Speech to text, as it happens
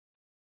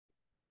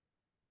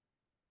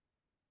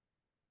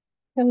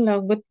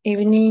Hello, good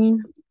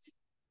evening.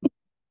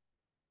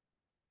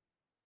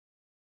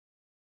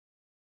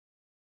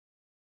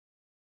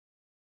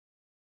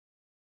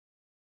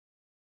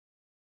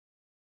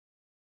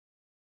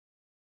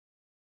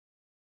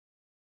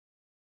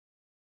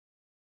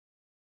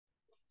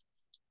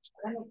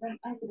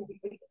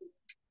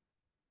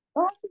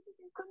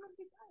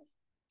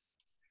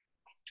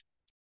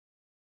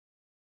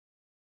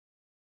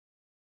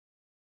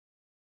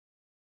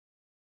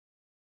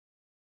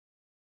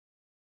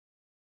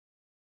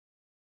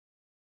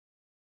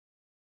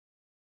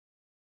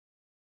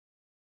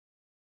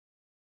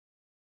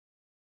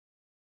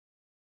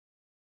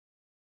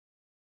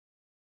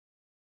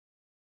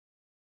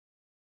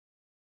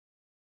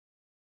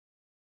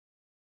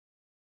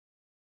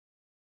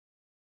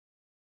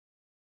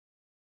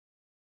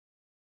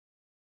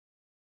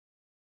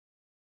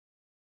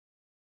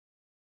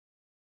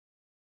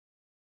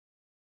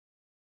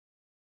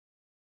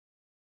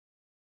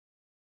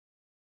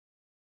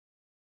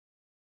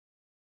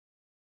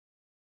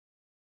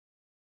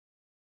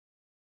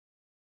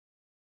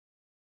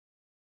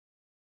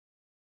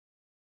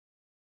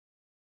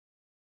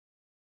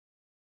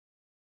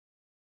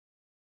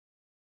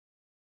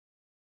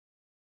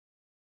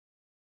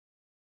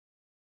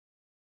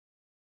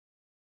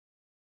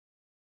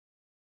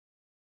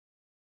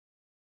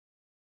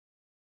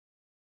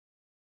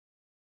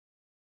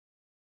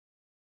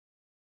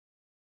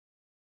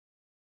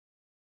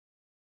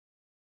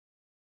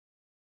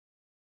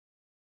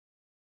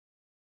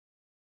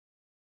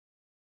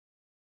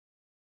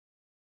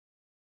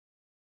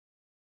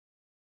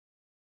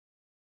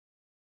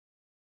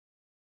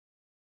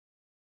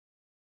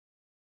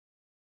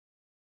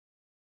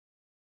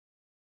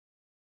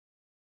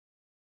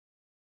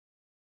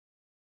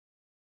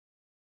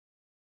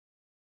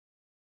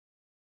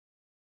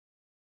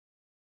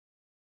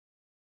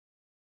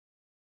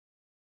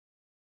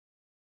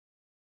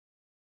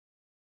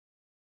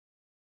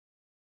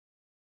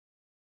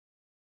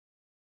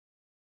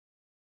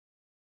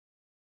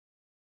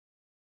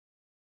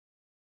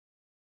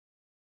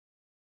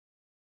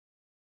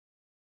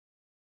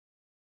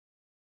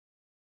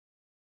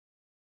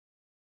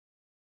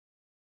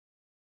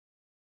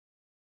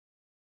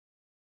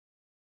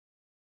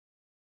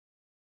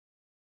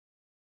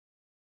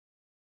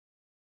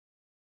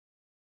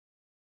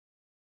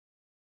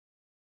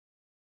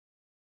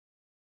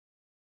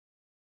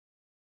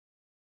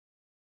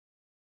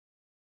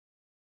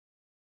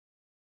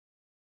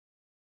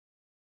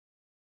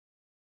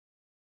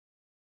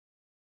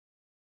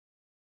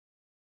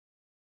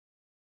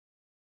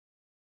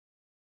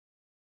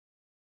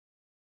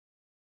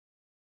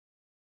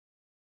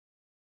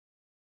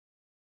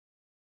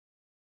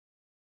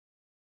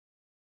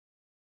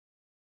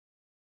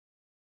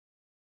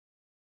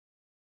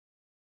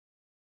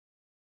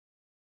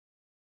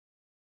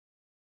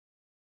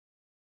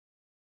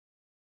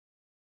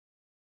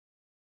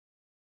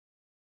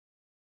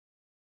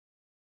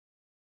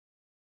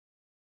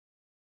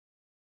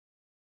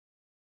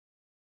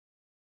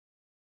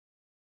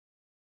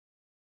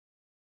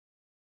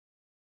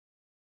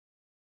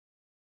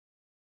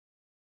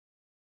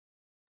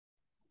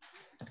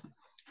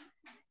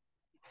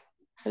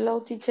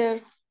 Hello,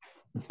 teacher.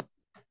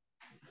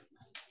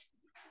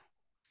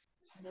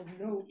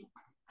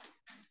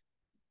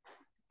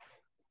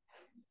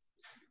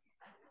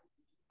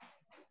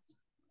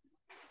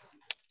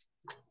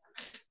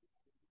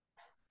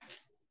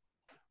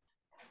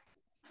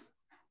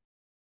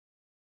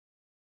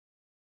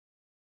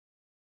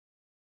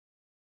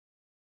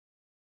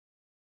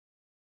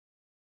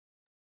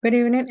 Good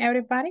evening,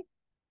 everybody.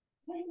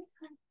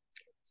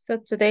 So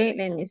today,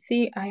 let me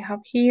see, I have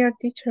here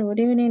teacher. Good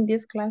evening,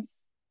 this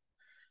class.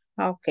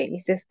 Okay,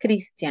 this is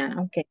Christian.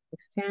 Okay,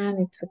 Christian,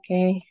 it's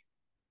okay.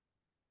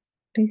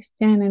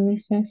 Christian and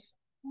ISSS.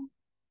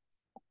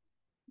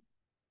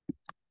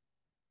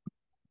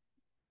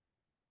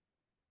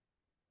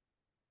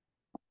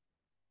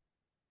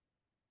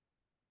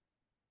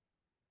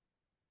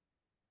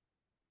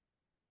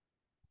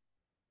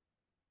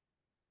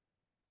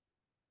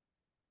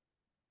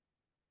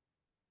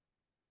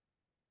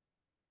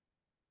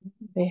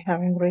 They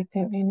haven't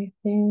written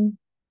anything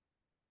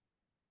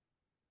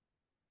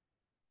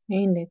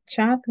in the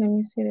chat. Let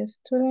me see the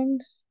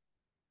students.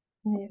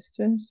 My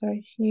students are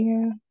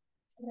here.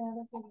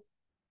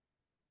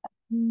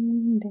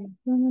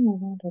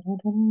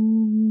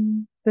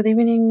 Good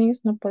evening,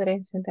 Miss. No podré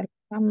encender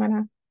la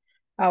cámara.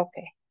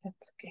 Okay,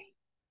 that's okay.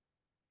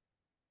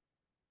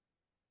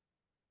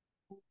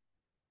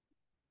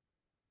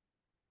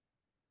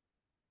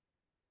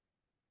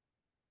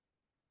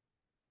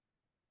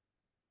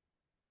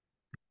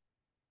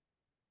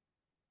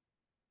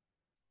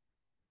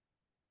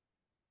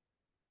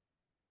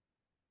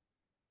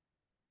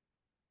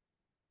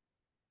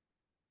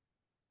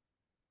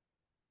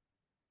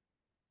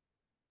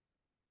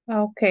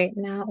 Okay,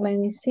 now let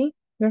me see.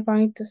 We're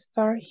going to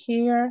start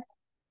here.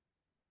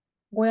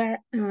 We're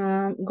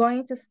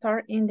going to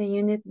start in the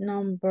unit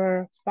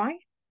number 5.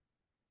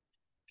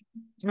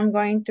 I'm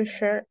going to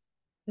share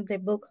the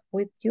book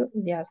with you.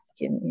 Just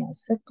give me a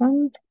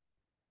second.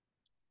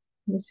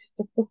 This is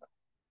the book.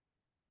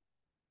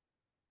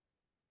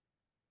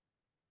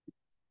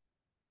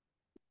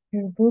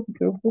 Your book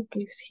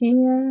is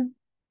here.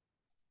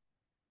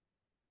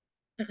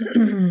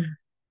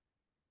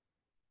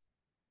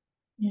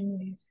 And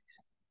this is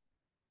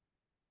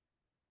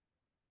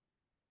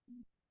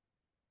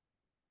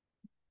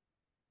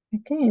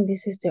okay, and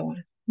this is the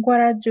one.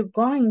 What are you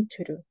going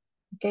to do?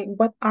 Okay,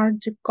 what are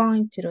you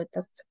going to do?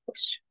 That's the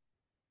question.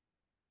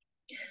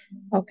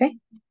 Okay.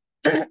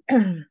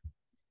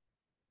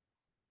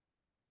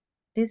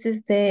 This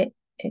is the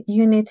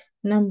unit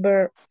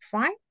number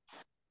 5.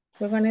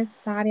 We're going to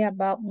study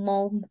about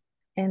month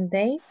and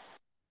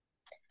dates.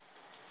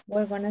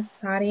 We're going to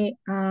study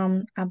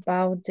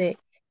about the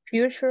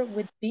future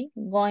would be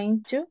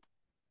going to.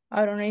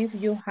 I don't know if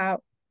you have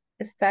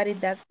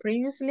studied that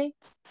previously.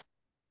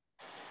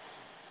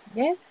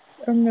 Yes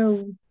or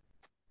no?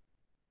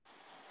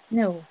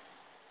 No.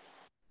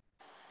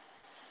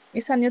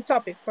 It's a new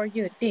topic for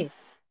you,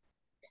 this.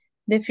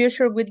 The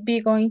future would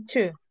be going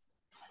to.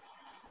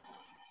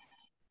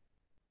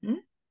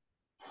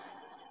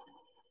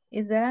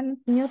 Is that a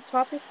new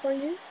topic for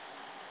you?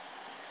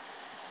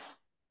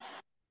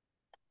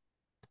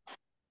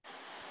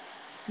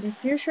 The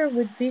future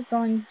would be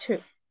going to.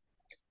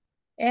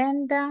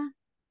 And no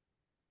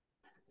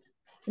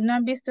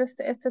han visto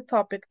este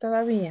topic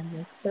todavía,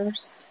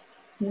 Mrs.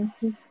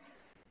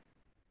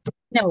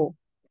 No.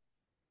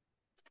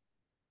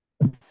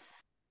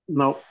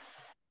 No.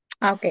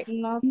 Okay.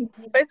 No.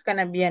 But it's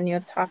gonna be a new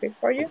topic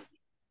for you.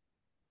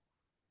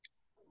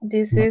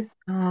 This is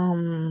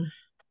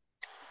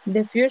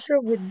the future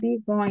would be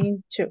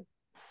going to.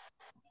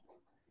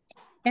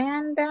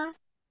 And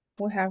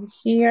we have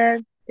here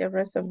the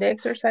rest of the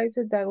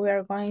exercises that we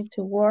are going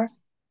to work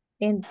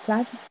in the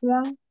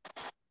platform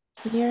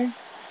here.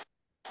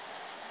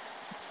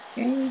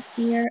 Okay,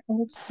 here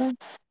also.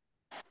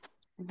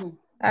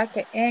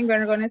 Okay, and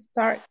we're going to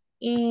start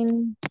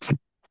in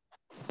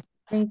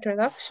the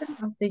introduction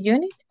of the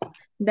unit,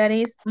 that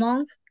is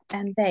month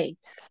and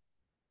dates.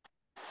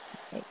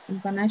 Okay, I'm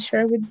going to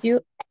share with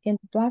you in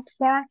the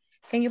platform.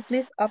 Can you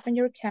please open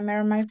your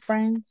camera, my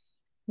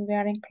friends? We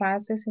are in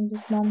classes in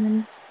this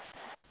moment.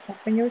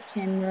 Open your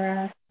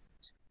cameras.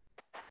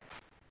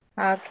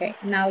 Okay,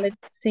 now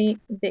let's see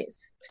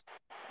this.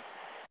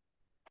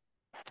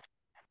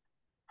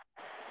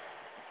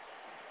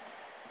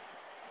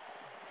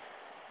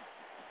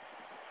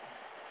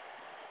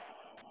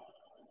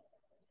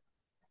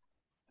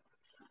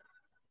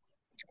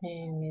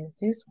 And is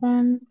this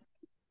one?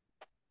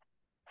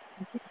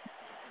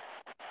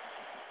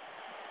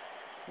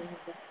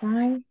 Number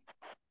 5.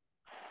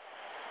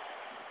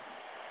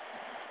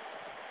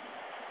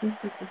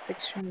 This is the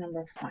section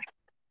number 5.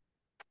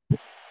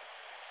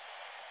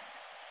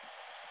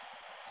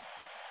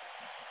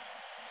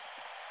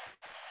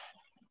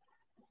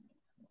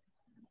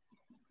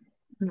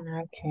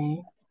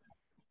 Okay.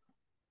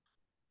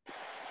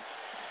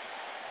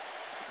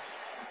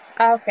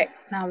 Okay,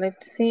 now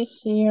let's see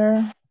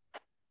here.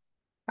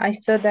 I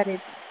thought that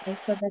it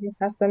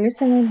has a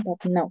listening,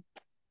 but no.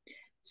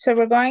 So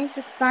we're going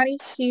to study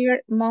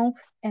here month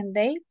and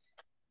dates.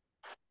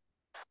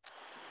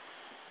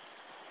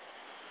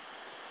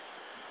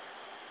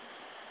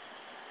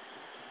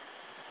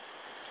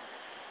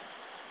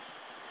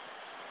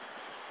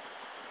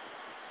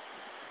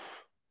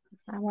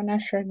 I want to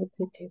share with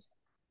you this.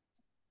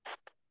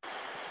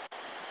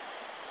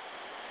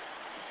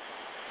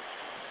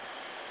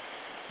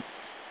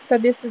 So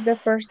this is the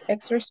first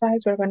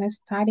exercise we're going to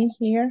study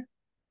here.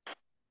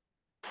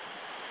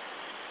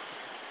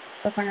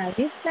 We're going to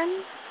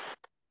listen,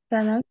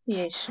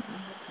 pronunciation.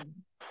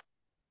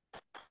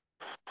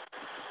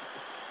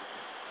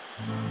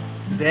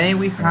 Today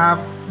we have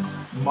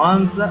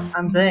months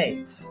and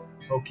dates,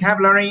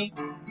 vocabulary,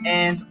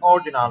 and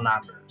ordinal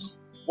numbers.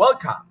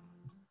 Welcome!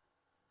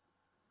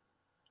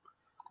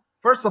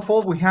 First of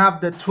all, we have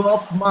the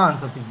 12th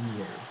month of the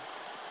year.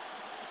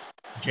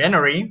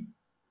 January,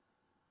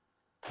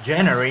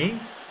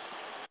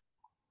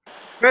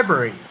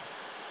 February,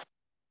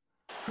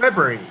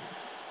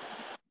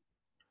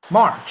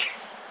 March,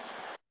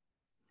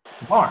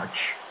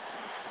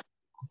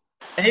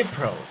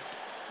 April,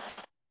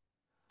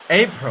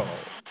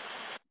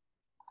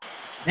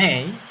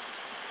 May,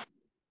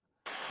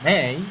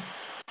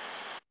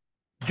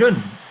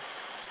 June,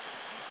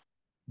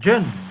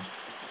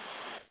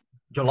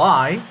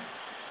 July,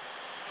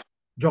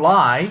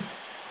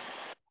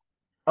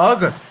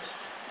 August,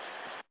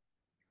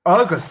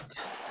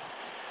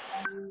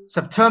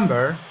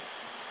 September,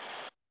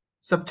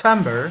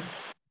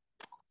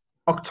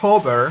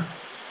 October,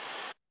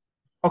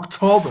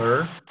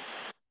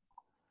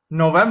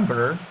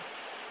 November,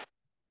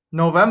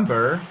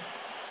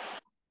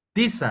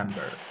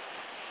 December.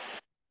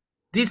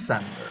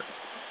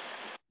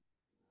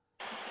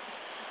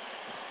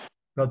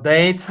 The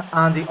date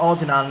and the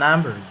ordinal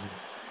numbers.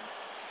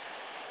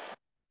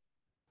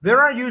 There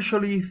are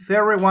usually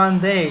 31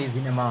 days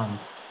in a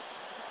month.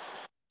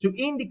 To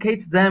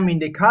indicate them in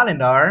the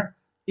calendar,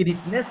 it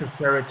is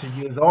necessary to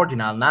use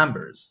ordinal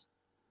numbers.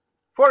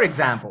 For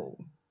example,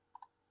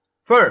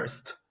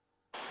 first,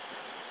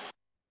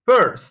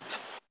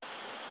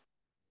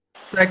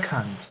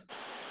 second,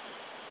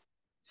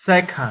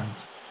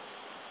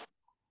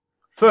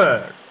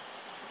 third,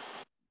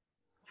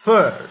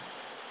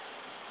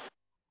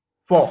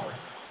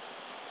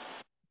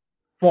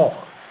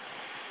 fourth,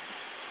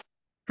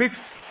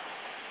 fifth,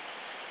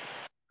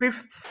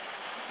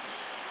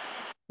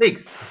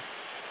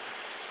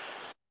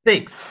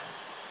 sixth,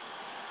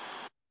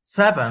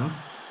 seventh,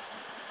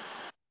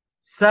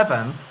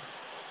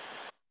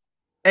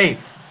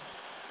 eighth,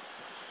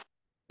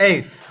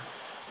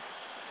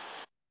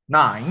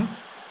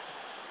 ninth,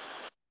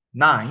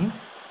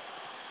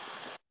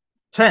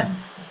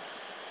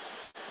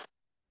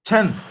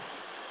 10th,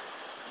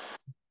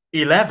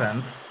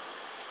 11th,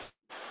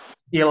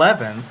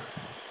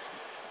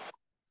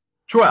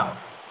 12th,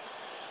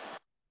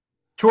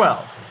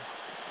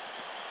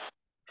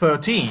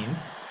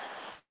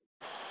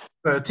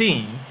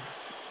 13th,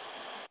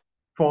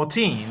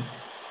 14th,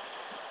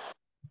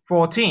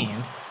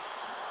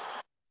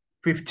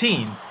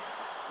 15th,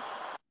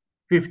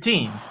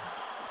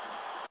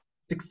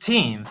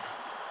 16th,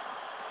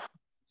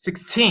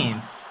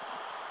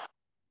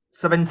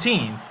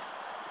 17th,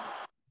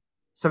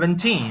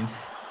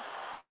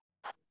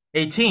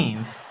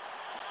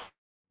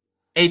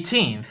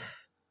 18th,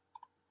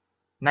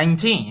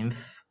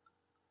 19th,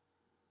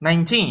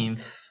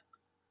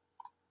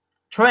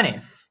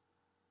 20th,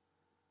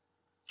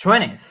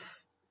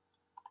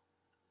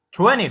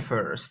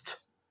 21st,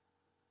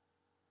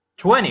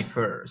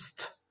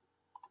 22nd,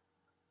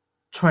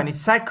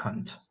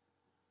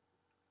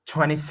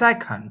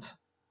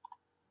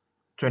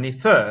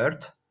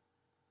 23rd,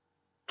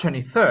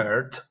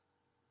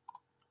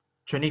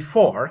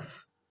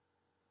 24th,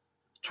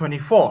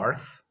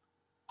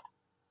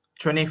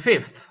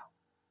 25th,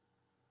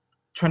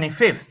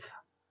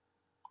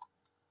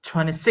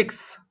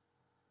 26th,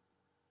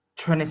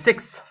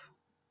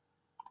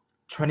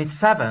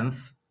 27th,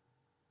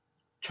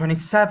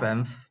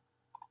 28th,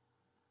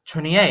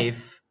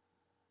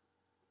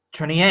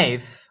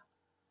 29th,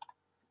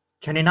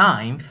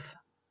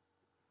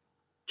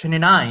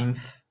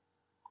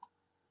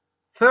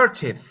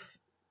 30th,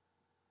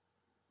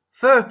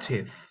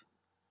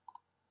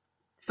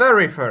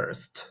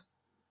 31st.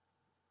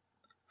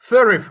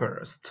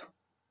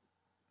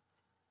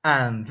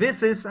 And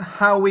this is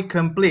how we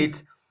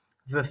complete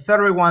the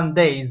 31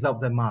 days of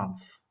the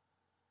month.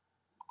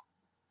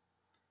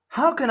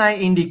 How can I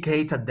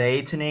indicate a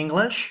date in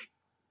English?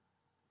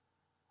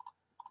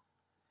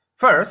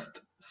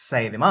 First,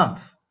 say the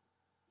month.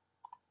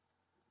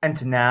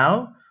 And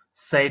now,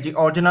 say the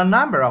ordinal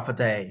number of a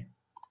day.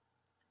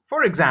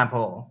 For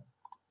example,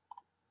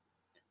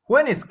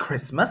 when is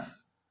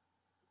Christmas?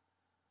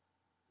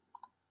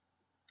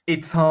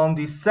 It's on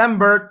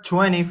December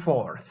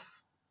 24th.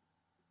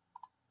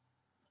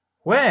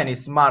 When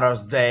is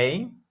Mother's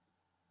Day?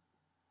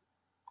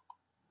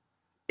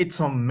 It's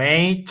on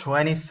May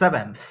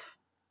 27th.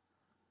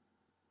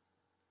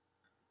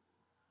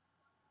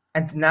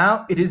 And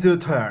now it is your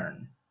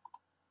turn.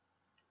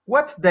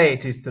 What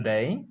date is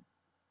today?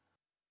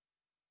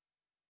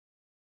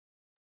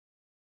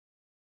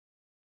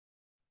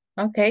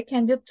 Okay,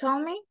 can you tell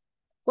me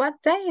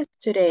what day is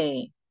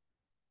today?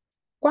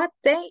 What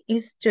day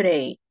is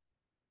today?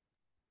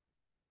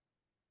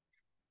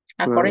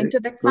 According to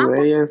the example.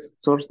 Today is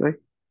Thursday.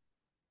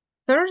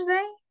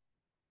 Thursday?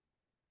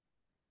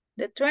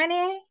 The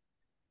 20th?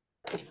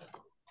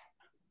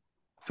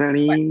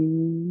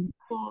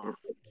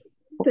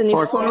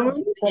 24th.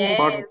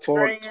 Yes,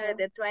 very good.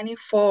 The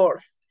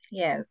 24th.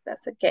 Yes,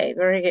 that's okay.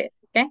 Very good.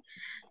 Okay.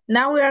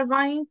 Now we are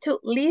going to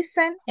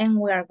listen and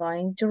we are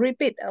going to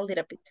repeat a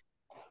little bit.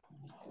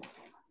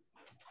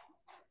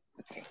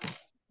 Okay.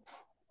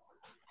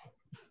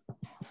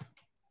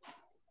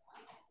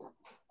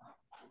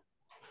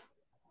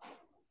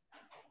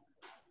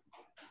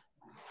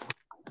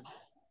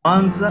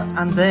 Months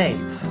and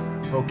dates,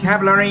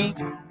 vocabulary,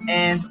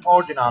 and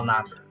ordinal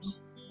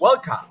numbers.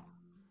 Welcome!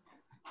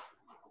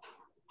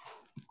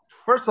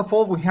 First of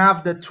all, we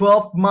have the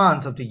 12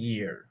 months of the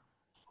year.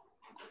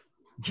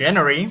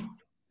 January.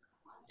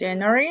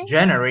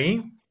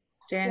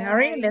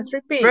 Let's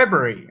repeat.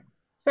 February.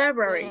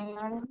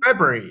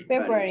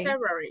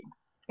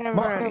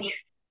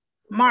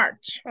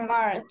 March.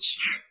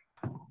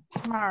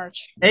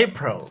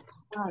 April.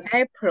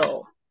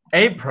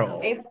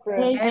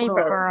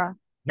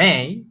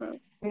 May.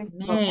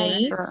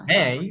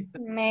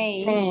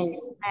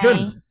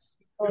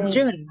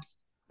 June.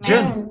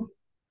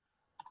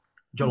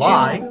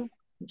 July.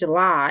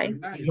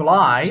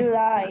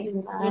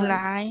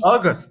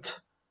 August.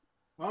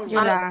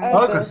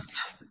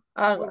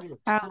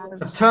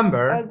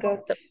 September.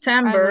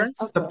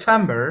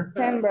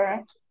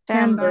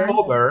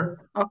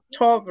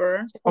 October.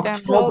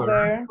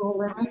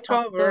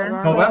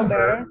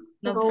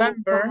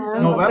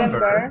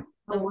 November.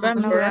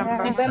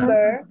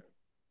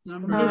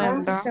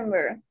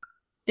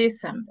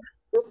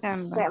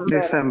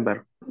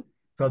 December.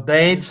 the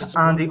date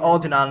and the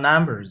ordinal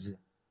numbers.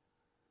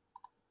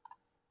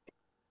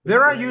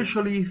 There are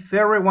usually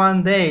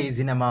 31 days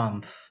in a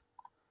month.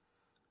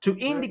 To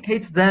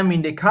indicate them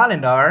in the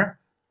calendar,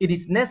 it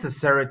is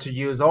necessary to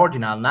use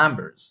ordinal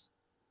numbers.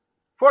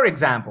 For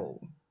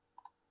example,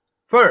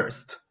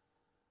 first,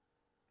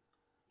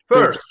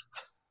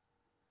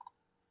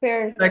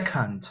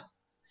 second,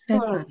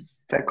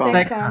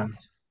 Second.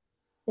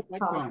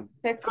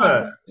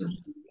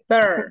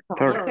 third,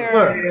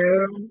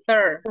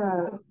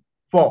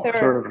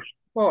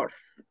 fourth,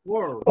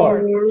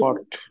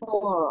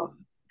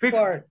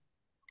 fifth,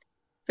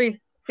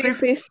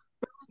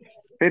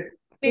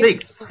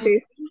 sixth,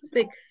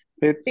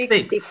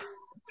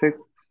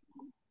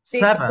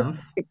 seventh,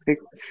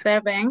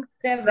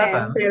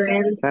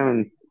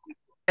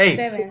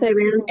 eighth,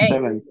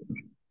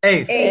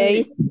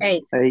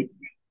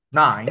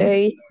 ninth,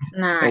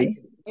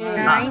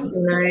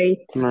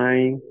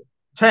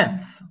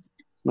 10th,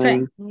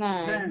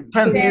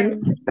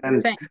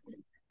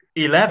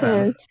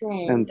 11th,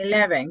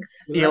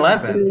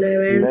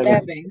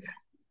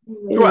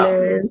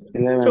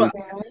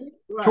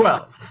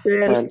 12th,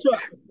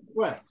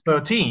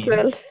 13th,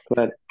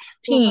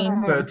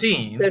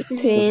 14th,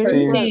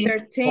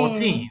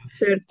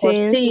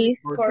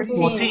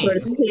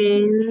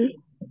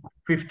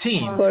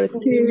 15th,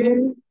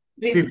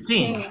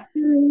 15th.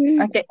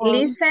 Okay,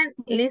 listen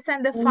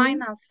the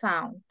final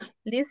sound.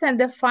 Listen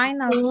the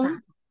final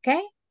sound,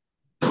 okay?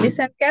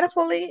 Listen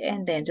carefully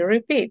and then you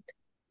repeat.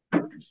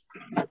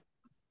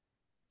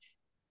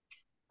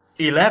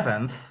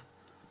 11th,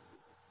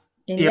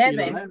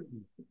 11th,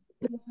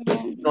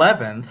 11th,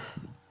 12th,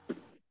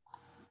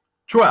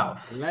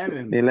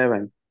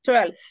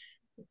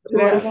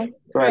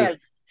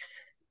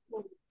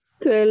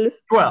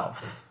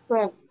 12th,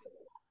 12th,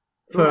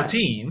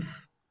 13th,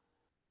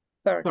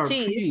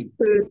 13th,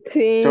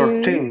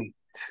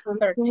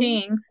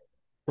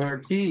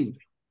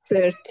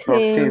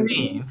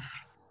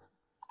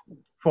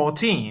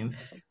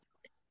 14th,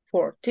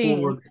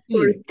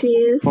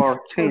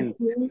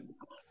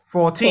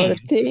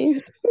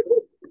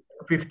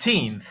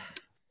 15th,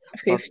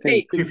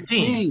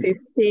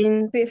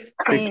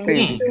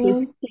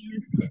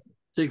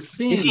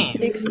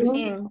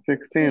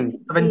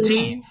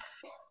 16th,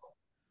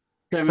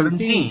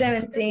 17th,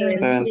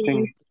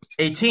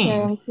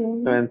 18th,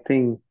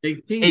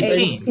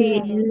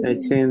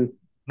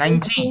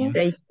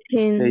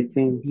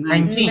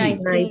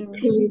 19th,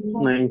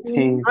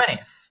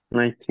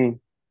 20th,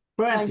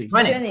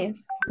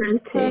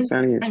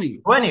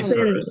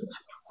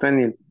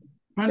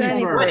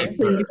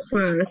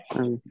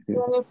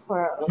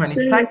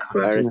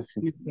 21st,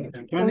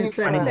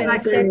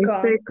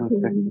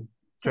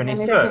 22nd,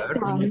 23rd,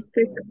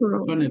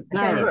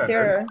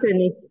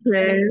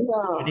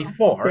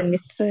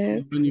 24th,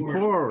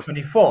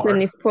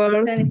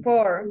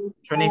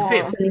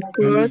 25th,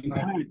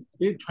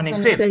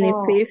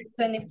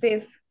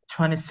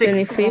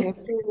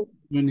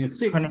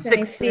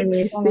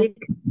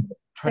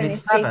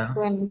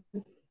 26th,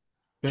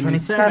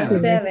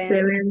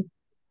 27th,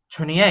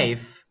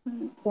 28th,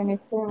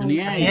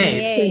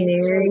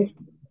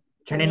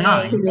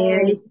 29th,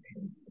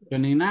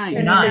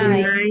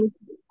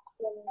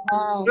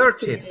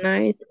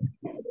 30th,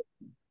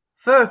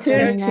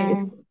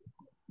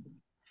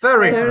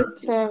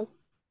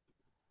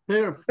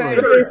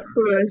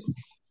 31st,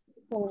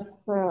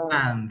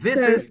 and this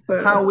is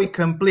how we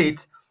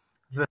complete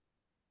the.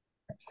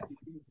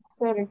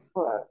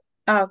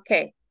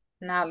 Okay,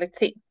 now let's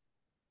see.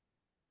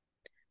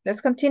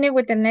 Let's continue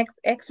with the next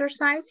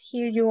exercise.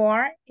 Here you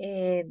are.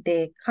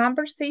 The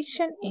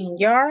conversation in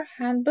your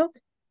handbook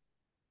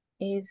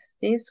is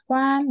this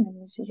one. Let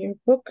me see your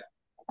book.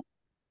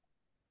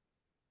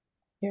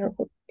 Your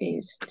book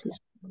is this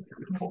one.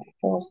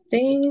 Post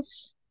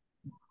this.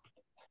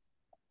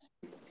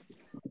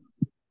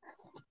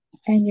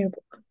 And your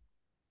book.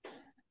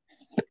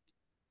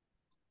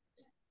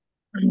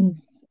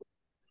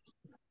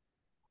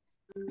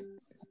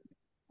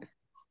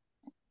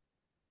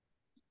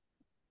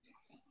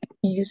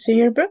 Can you see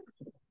your book?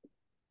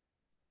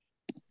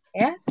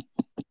 Yes.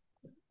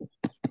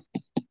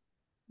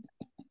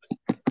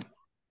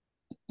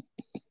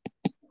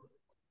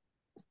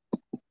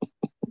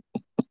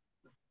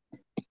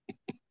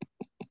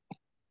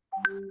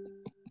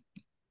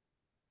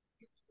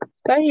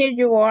 So here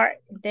you are,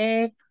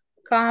 the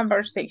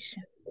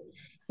conversation.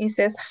 It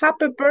says,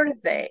 happy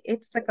birthday.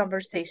 It's the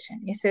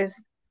conversation. It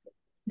says,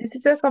 this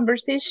is a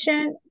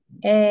conversation,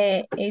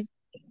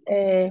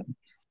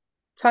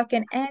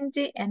 talking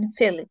Angie and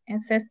Philip.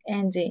 It says,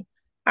 Angie,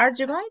 are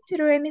you going to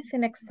do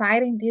anything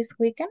exciting this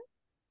weekend?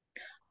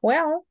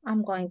 Well,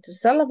 I'm going to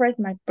celebrate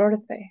my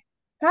birthday.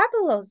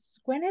 Fabulous.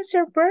 When is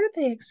your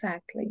birthday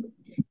exactly?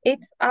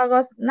 It's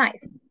August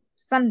 9th,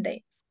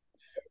 Sunday.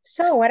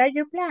 So what are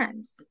your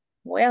plans?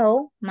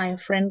 Well, my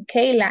friend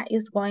Kayla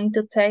is going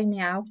to take me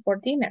out for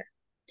dinner.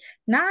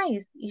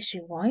 Nice. Is she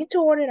going to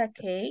order a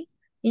cake?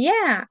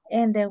 Yeah,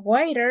 and the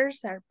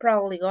waiters are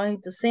probably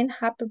going to sing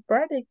happy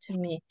birthday to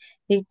me.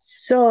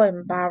 It's so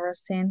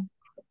embarrassing.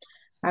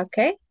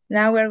 Okay,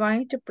 now we're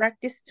going to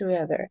practice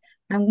together.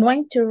 I'm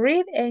going to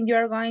read and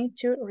you're going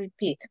to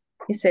repeat.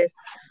 It says,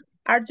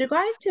 are you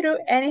going to do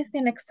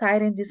anything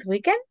exciting this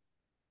weekend?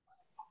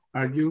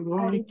 Are you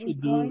going to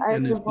do Are you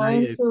anything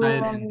going to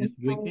exciting this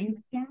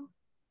weekend?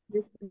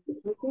 this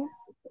weekend?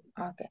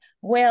 Okay,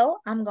 well,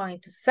 I'm going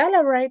to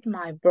celebrate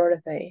my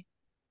birthday.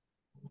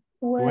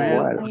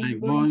 Well, I'm I'm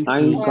going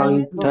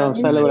going to to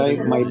celebrate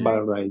celebrate my my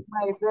birthday. birthday.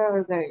 My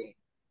birthday.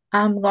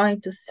 I'm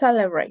going to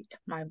celebrate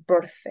my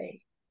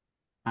birthday.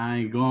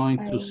 I'm going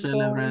to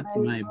celebrate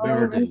my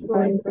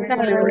birthday.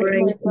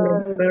 Celebrate.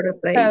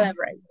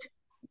 Celebrate.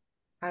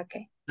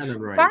 Okay.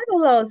 Celebrate.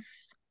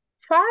 Fabulous.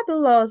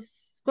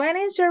 Fabulous. When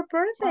is your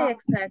birthday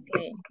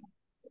exactly?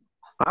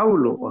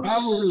 Fabulous.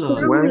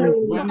 When is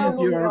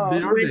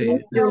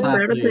your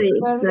birthday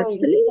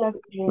exactly?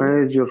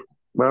 When is your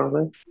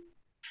birthday?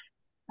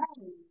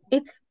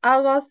 It's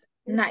August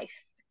 9th,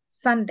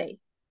 Sunday.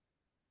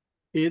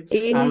 It's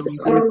August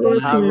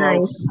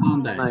 9th,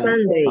 Sunday.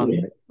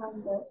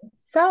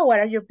 So what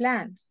are your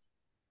plans?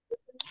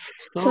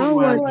 So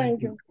what are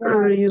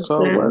your So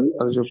what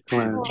are your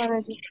plans?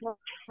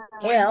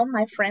 Well,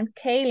 my friend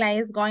Kayla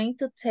is going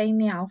to take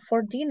me out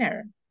for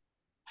dinner.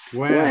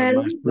 Well, my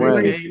Well,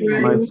 friend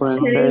Kayla my is friend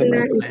going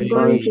Kayla to is take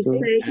going me to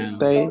out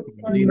take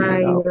for me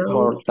dinner. out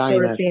for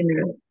dinner.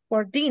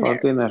 For dinner. For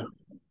dinner.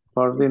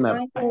 For He's dinner.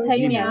 going to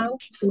take me Dinner.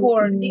 out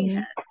for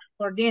dinner.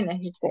 For dinner,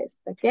 he says.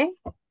 Okay?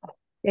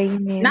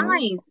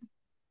 Nice.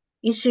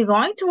 Is she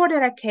going to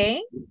order a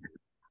cake?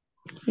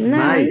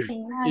 Nice.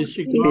 Is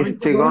she going Is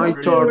to she going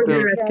order to a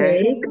order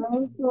cake? cake?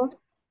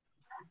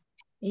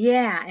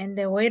 Yeah, and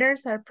the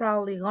waiters are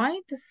probably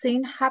going to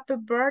sing happy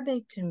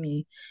birthday to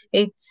me.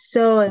 It's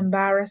so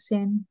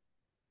embarrassing.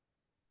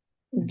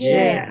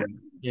 Yeah.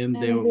 And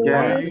the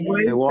Yeah,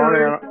 waiter the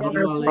water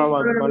probably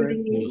probably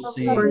to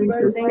sing going to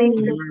happy sing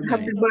birthday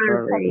happy to me.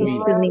 birthday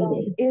to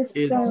me. It's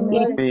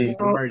Me.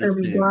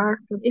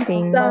 embarrassing.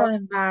 It's so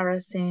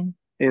embarrassing.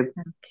 It,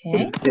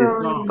 Okay. It's it's so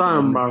so So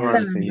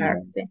embarrassing.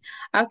 embarrassing.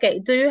 Okay,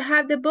 do you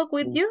have the book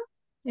with you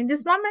in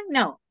this moment?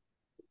 No.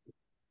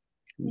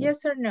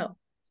 Yes or no?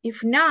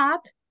 If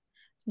not,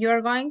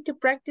 you're going to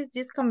practice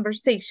this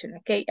conversation,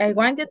 okay? I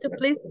want you to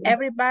please,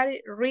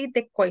 everybody, read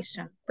the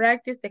question.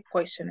 Practice the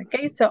question,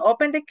 okay? So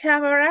open the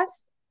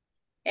cameras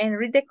and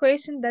read the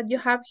question that you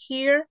have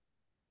here.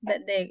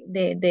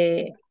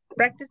 The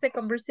practice the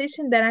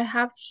conversation that I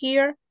have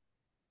here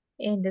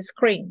in the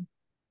screen.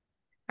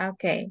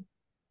 Okay.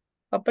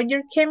 Open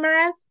your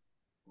cameras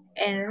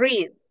and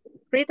read.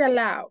 Read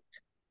aloud.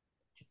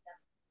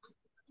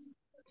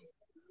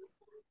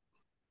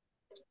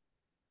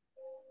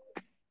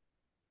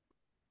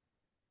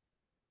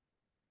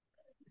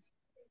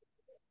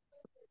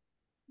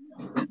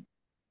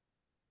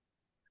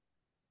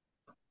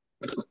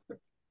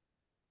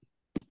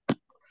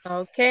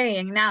 Okay,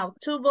 and now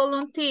 2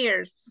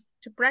 volunteers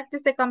to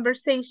practice the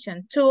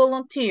conversation. 2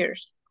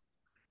 volunteers.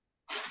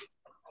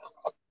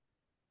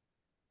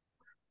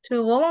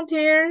 2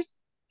 volunteers.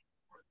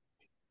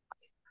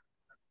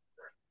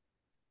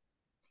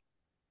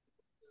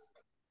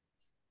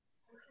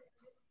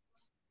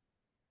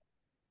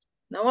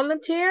 No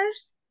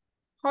volunteers?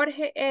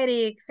 Jorge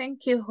Eric.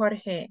 Thank you,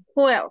 Jorge.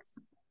 Who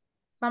else?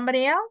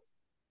 Somebody else?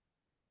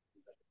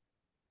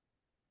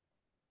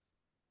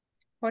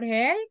 Jorge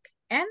Eric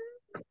and?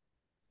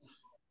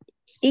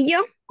 Y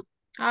yo.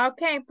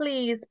 Okay,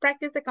 please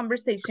practice the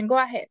conversation. Go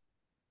ahead.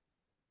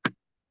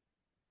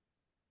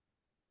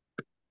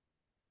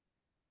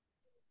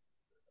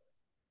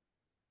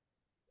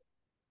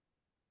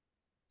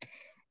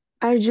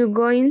 Are you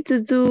going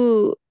to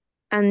do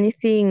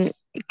anything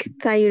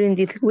exciting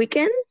this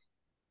weekend?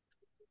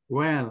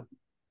 Well,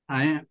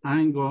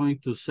 I'm going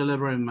to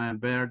celebrate my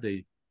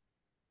birthday.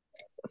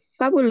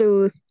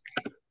 Fabulous.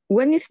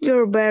 When is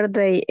your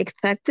birthday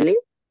exactly?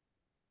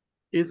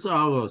 It's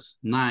August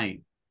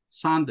 9th,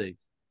 Sunday.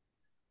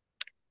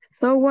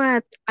 So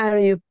what are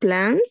your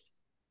plans?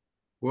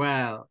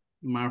 Well,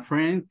 my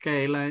friend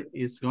Kayla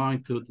is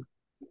going to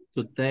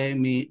take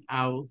me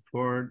out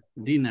for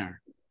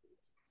dinner.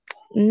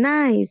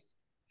 Nice.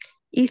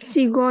 Is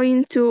she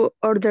going to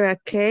order a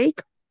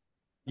cake?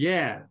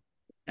 Yeah,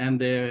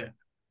 and the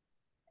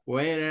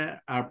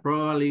waiter are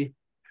probably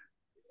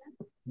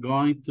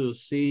going to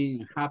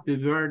sing happy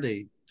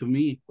birthday to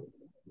me.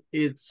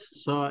 It's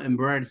so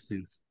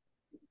embarrassing.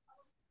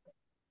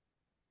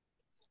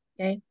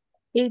 Okay.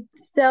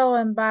 It's so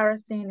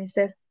embarrassing, it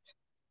says.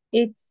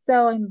 It's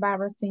so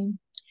embarrassing.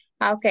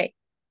 Okay.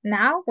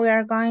 Now we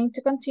are going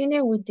to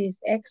continue with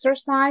this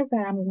exercise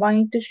that I'm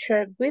going to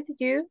share with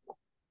you.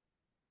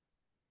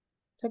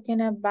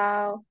 Talking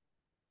about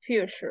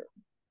future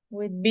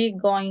with be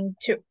going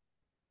to.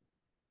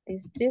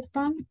 Is this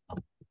one?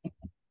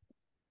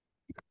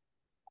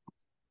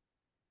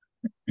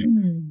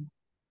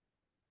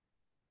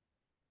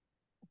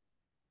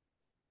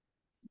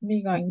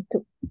 Be going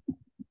to.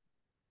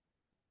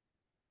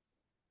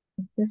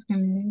 Is this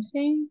one, let me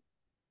see.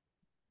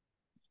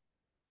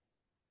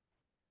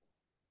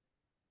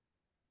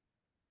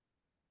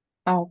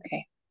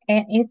 Okay,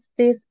 and it's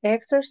this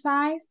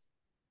exercise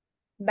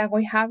that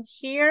we have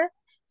here.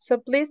 So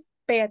please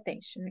pay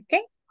attention,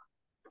 okay?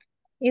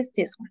 It's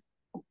this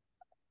one.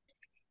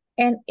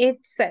 And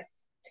it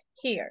says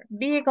here,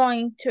 be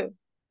going to.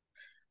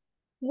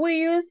 We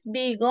use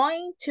be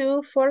going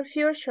to for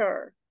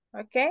future,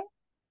 okay?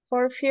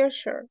 For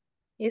future.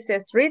 It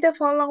says read the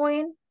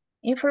following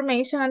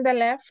information on the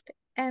left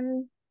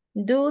and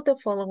do the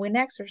following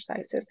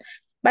exercises.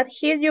 But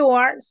here you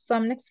are,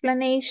 some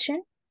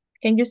explanation.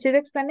 Can you see the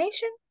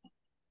explanation?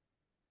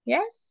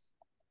 Yes?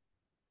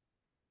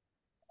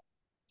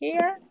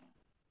 Here?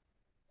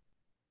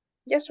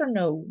 Yes or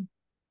no?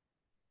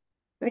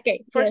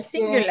 Okay, for Yes.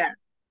 singular.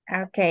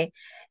 Okay.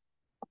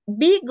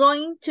 Be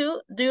going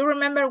to, do you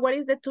remember what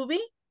is the to be?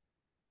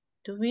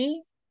 To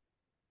be?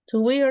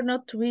 To be or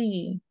not to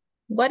be?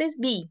 What is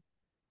be?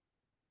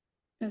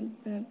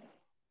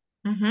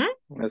 Mm-hmm.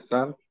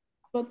 Están.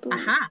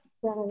 Ajá.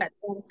 But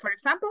for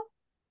example,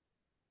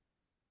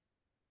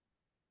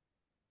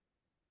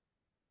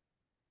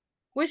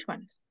 which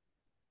ones?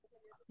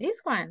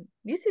 This one.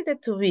 This is the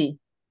to be.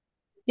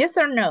 Yes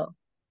or no?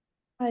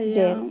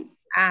 Yes.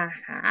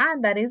 Aha,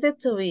 that is the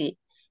to be.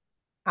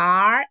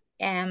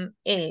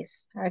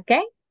 is.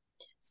 Okay?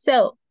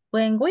 So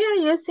when we are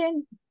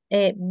using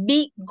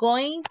be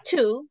going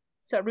to,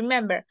 so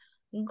remember,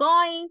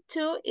 going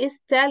to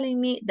is telling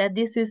me that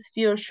this is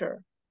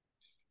future.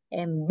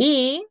 And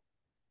be,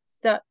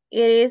 so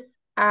it is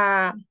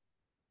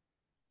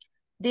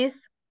this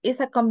is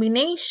a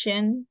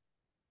combination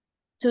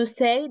to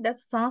say that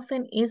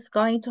something is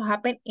going to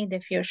happen in the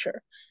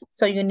future.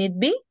 So you need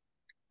be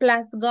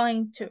plus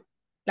going to,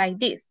 like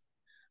this.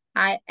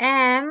 I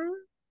am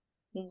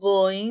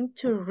going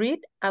to read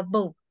a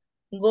book.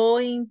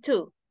 Going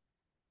to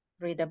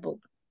read a book.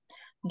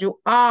 You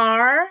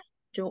are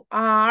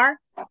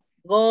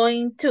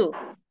going to.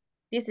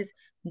 This is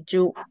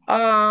you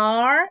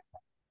are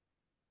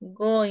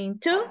going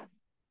to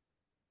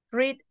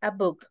read a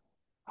book.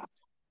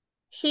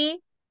 He,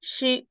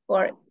 she,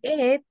 or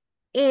it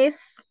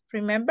is,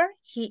 remember,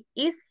 he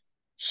is,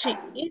 she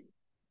is,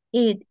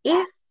 it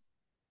is,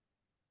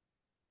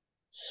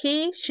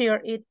 he, she, or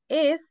it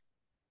is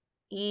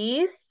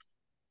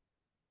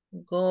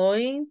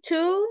going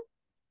to,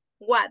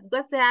 what?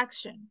 What's the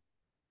action?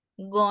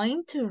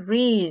 Going to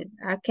read,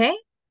 okay?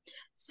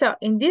 So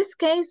in this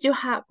case, you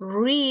have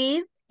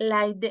read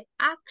like the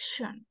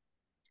action.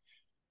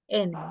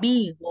 And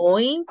be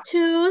going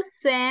to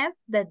says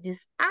that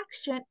this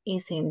action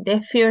is in the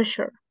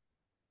future.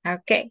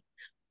 Okay.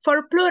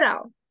 For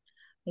plural,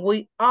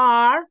 we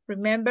are,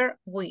 remember,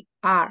 we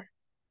are.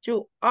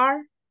 You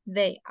are,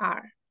 they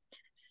are.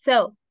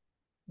 So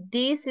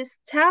this is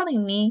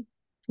telling me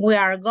we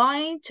are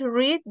going to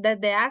read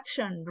that the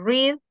action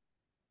read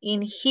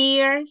in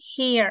here,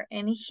 here,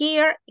 and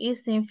here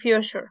is in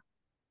future.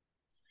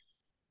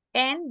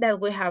 And that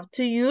we have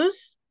to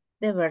use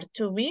the verb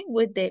to be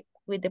with the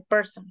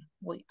person.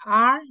 We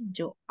are,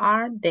 you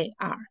are, they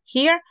are.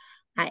 Here,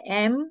 I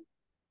am,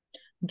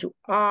 you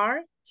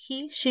are,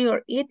 he, she,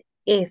 or it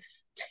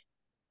is.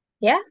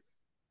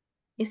 Yes?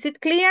 Is it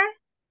clear?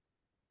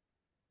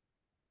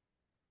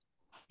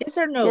 Yes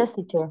or no? Yes,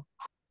 teacher.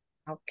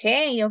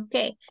 Okay,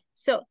 okay.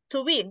 So,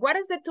 to be. What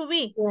is the to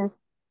be? Yes.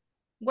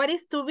 What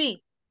is to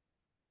be?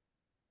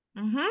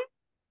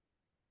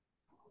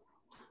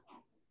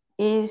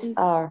 Is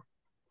are.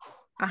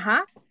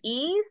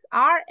 Is,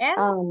 are,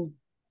 and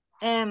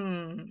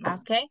Um.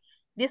 okay.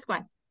 This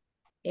one.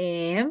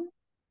 Am,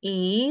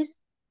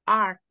 is,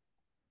 are.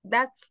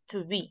 That's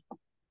to be.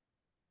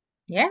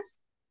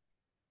 Yes?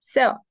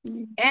 So,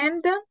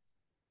 and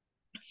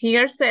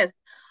here says,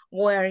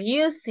 we're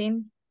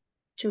using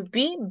to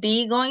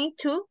be going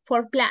to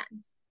for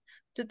plans.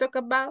 To talk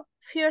about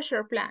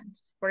future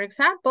plans. For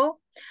example,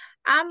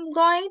 I'm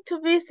going to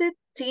visit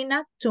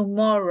Tina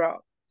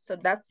tomorrow. So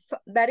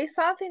that is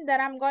something that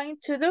I'm going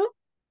to do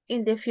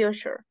in the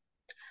future.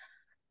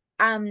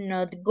 I'm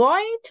not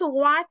going to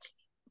watch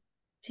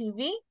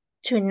TV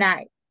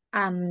tonight.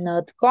 I'm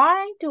not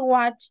going to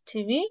watch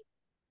TV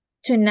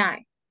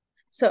tonight.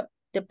 So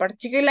the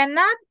particular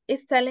not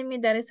is telling me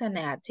that it's a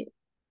negative.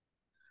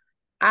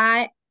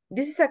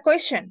 This is a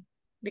question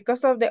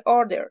because of the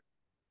order.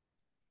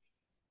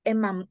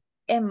 Am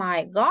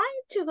I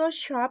going to go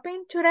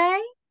shopping today?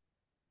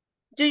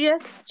 You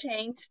just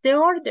change the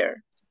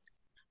order.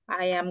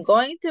 I am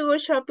going to go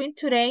shopping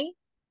today.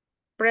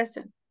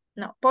 Present.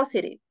 No,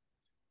 positive.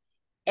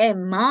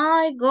 Am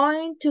I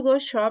going to go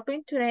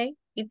shopping today?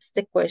 It's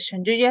the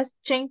question. You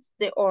just change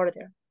the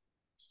order.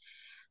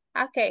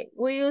 Okay,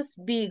 we use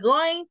be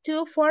going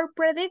to for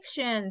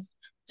predictions.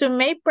 To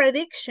make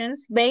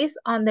predictions based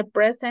on the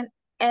present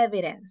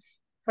evidence.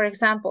 For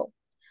example,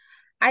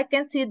 I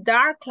can see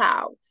dark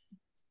clouds.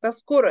 Está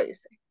oscuro,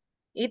 dice.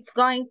 It's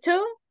going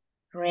to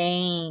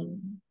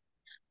rain.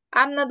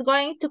 I'm not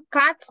going to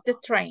catch the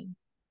train.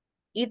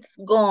 It's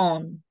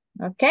gone.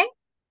 Okay?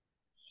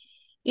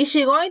 Is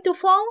she going to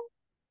fall?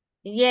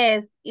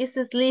 Yes, it's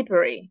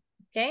slippery.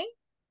 Okay?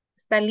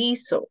 Está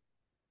liso.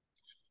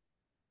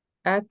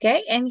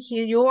 Okay, and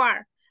here you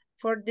are.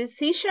 For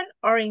decision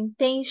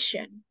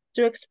orientation.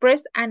 to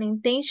express an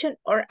intention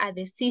or a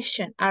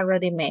decision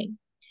already made.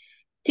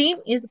 Tim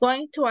is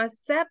going to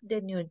accept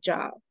the new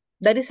job.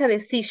 That is a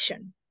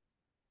decision.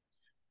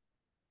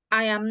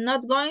 I am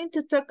not going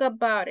to talk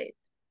about it.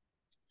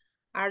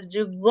 Are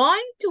you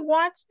going to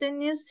watch the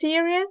new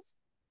series?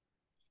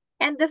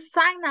 And the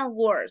signal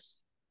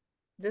words.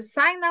 The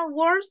signal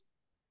words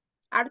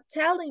are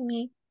telling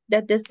me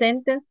that the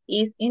sentence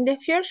is in the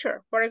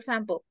future. For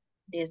example,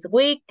 this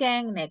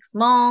weekend, next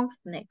month,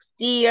 next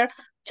year,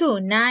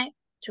 tonight,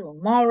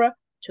 tomorrow,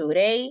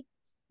 today,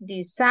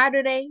 this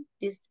Saturday,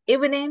 this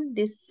evening,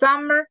 this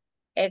summer,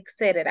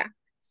 etc.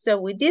 So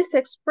with these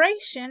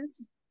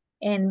expressions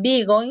and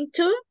be going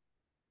to,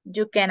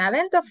 you can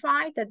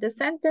identify that the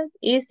sentence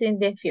is in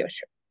the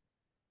future.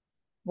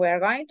 We're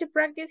going to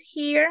practice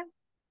here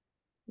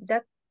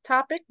that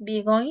topic,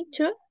 be going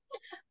to.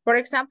 For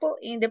example,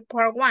 in the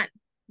part 1,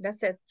 that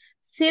says,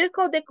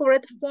 circle the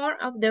correct form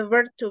of the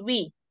verb to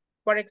be.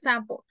 For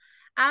example,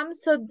 I'm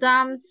so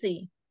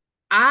clumsy.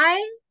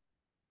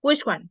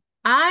 Which one?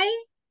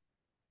 I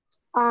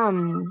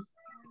am,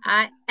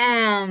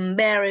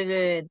 very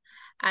good.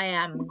 I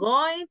am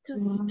going to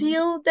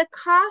spill the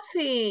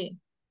coffee.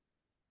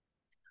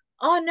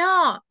 Oh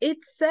no,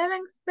 it's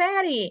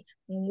 7:30.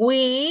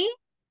 We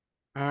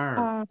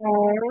Are.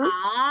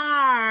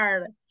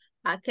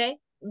 okay,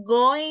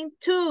 going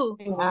to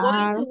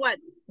what?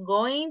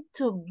 Going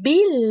to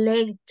be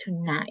late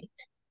tonight.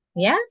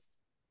 Yes?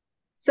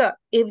 So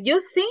if you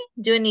see,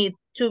 you need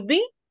to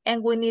be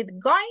and we need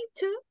going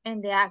to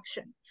and the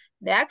action.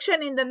 The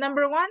action in the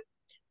number 1.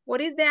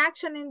 What is the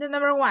action in the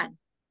number 1?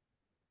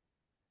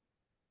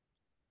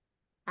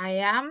 I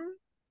am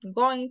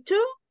going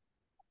to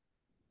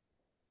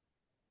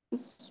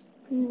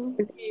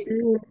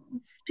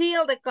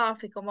spill the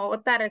coffee, como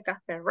botar el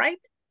café, right?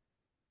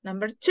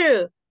 Number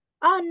 2.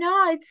 Oh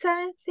no, it's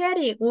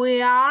 7:30.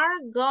 We are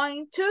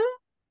going to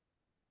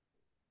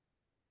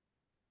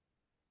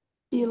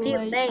be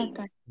late.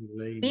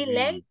 Be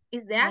late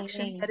is the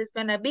action that is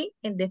going to be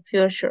in the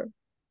future.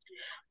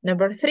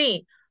 Number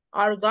 3,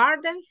 our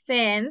garden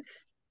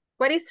fence.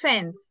 What is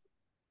fence?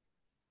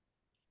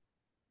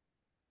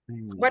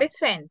 What is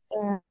fence?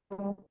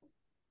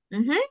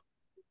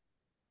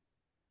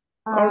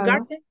 Our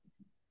garden?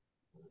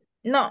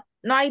 No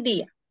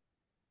idea.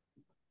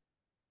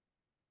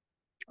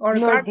 Or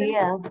No garden?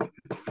 idea.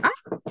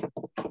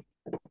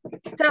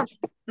 So,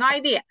 no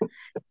idea.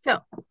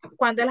 So,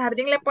 cuando el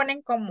jardín le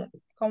ponen como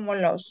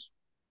los,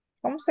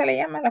 ¿cómo se le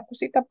llama la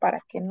cosita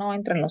para que no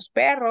entren los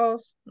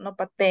perros, no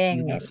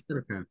pateen la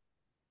cerca?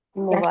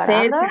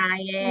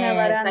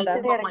 Yes,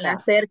 algo como la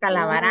cerca,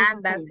 la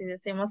baranda, si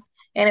decimos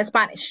en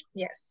Spanish.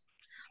 Yes.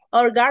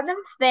 Our garden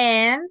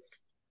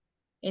fence,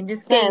 in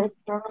this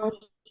case,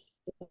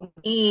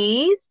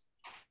 is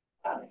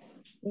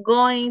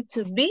going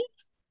to be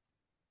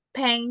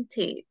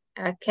painted.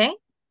 Okay.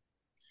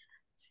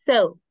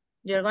 So,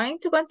 you're going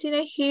to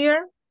continue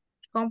here,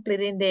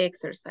 completing the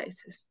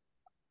exercises.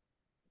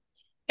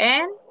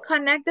 And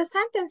connect the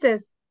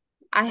sentences.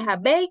 I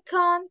have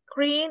bacon,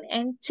 cream,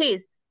 and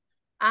cheese.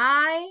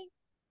 I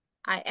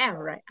am,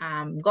 right?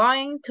 I'm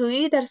going to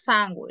eat a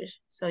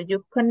sandwich. So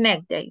you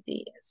connect the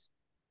ideas.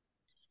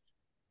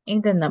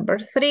 In the number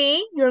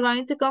 3, you're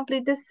going to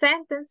complete the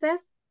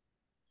sentences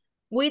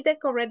with the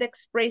correct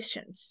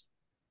expressions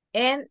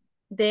and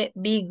the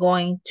be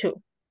going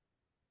to.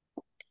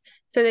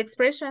 So the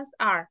expressions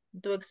are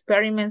do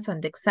experiments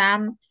on the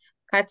exam,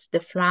 catch the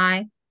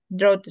fly,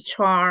 draw the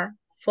chart,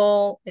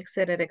 fall,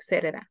 etc.,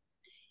 etc.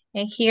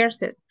 And here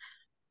says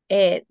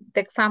the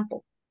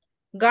example.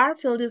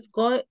 Garfield is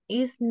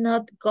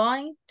not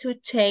going to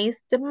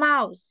chase the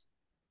mouse.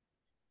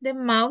 The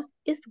mouse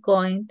is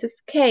going to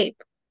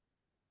escape.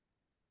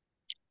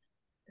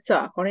 So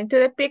according to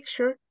the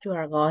picture, you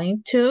are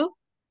going to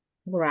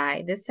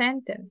write the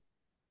sentence.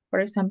 For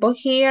example,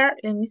 here,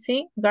 let me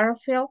see,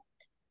 Garfield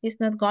is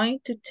not going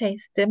to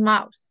chase the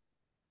mouse.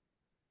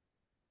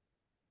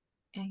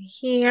 And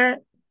here,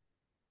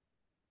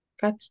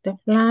 catch the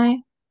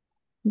fly.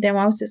 The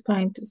mouse is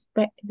going to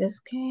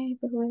escape.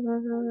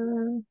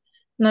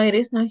 No, it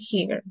is not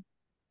here.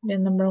 The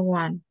number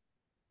 1.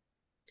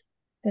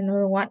 The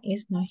number 1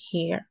 is not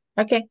here.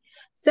 Okay.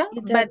 So,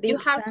 but you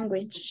have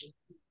sandwich.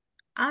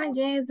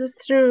 Yes,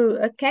 that's true.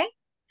 Okay.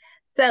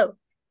 So,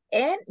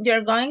 and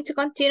you're going to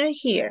continue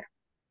here.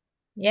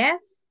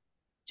 Yes.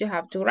 You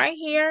have to write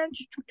here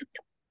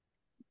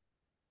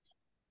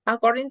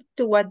according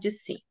to what you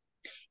see.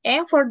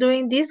 And for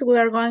doing this, we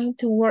are going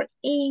to work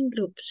in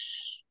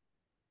groups.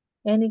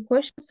 Any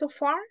questions so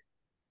far?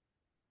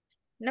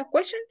 No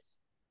questions?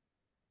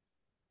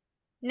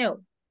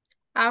 No.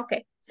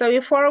 Okay. So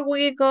before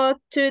we go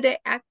to the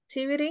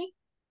activity,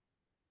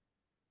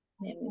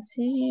 let me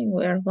see.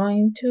 We are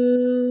going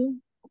to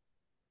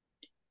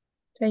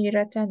take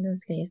your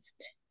attendance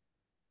list.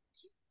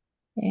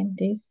 And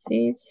this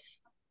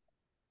is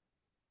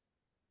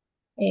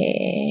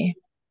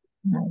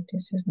no,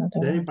 this is not the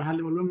one.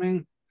 Bájale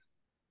volumen.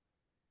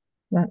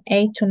 From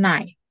 8 to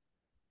 9.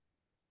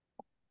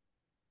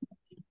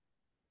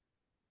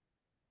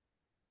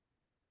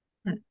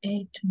 From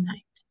 8 to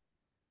 9.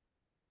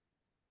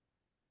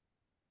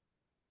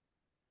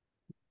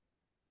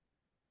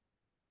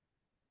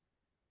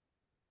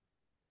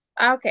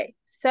 Okay,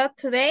 so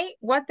today,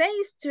 what day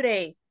is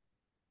today?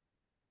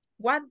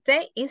 What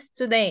day is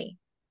today?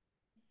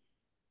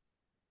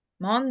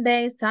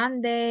 Monday,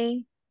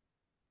 Sunday,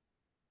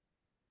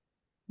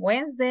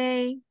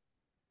 Wednesday,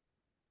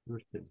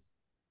 Thursday.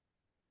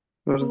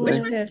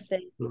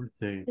 Thursday.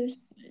 Thursday.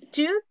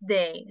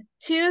 Tuesday,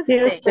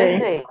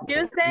 Tuesday.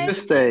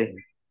 Tuesday.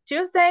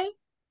 Tuesday.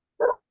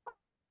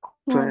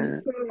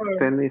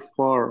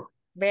 24.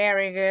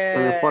 Very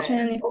good.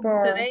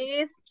 24th. Today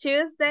is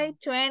Tuesday,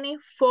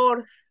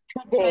 24th.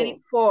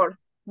 24th.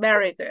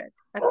 Very good.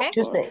 Okay.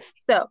 Tuesday.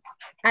 So,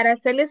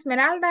 Araceli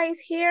Esmeralda is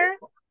here.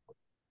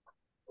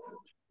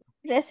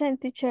 Present,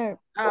 teacher.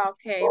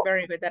 Okay,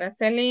 very good.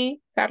 Araceli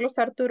Carlos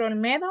Arturo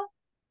Olmedo.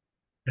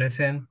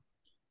 Present.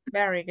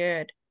 Very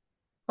good.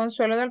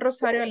 Consuelo del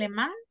Rosario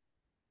Alemán.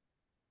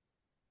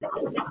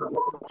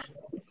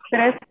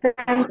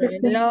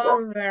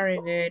 Hello, very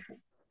good.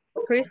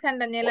 Cristian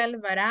Daniel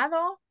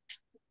Alvarado.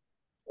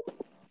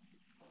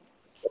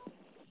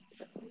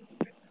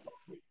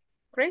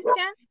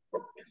 Christian.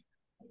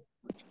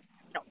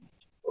 No.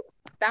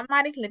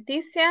 Damaris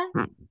Leticia.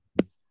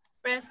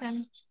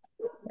 Present.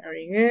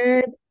 Very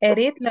good.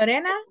 Edith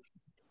Lorena.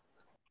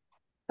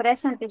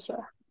 Present,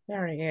 teacher.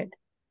 Very good.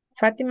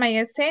 Fátima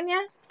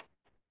Yesenia.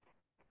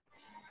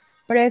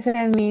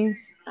 Present, Miss.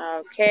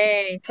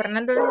 Okay.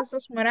 Fernando de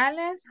Jesús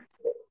Morales.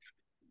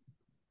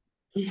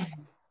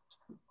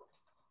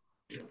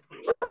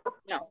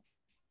 No.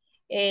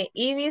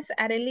 Ibis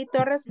Arely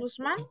Torres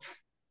Guzmán.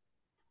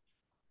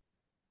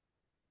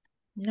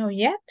 No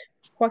yet.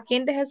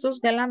 Joaquín de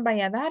Jesús Galán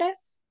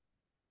Valladares.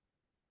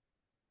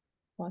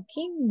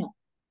 Joaquín, no.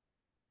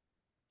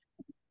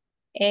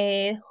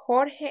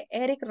 Jorge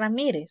Eric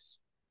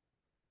Ramírez.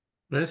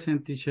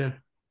 Present,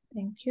 teacher.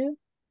 Thank you.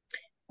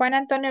 Juan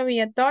Antonio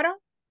Villatoro.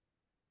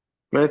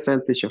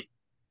 Present, teacher.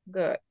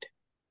 Good.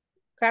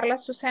 Carla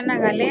Susana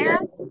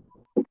Galeas.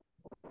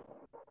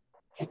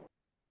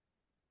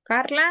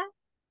 Carla.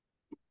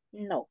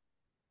 No.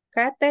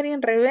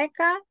 Catherine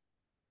Rebecca.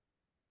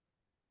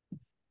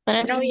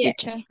 No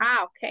yet.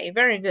 Ah, okay.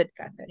 Very good,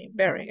 Catherine.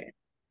 Very good.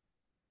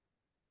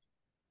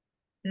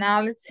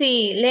 Now let's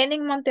see.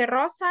 Lenin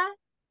Monterrosa.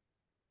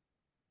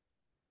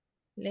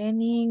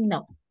 Lenin,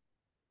 no.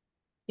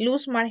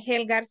 Luz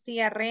Margel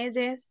García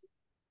Reyes.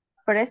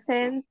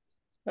 Present.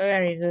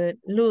 Very good.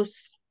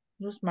 Luz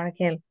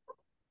Margel.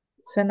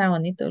 Suena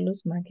bonito,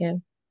 Luz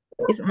Margel.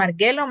 ¿Es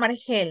Margel o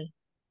Margel?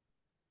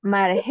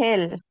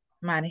 Margel.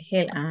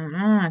 Margel.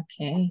 Ah,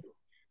 ok.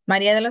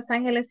 María de los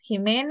Ángeles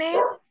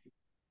Jiménez.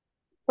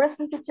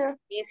 Present, teacher.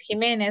 Miss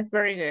Jiménez,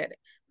 very good.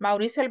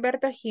 Mauricio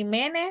Alberto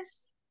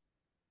Jiménez.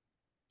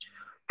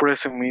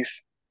 Present,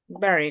 Miss.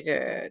 Very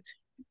good.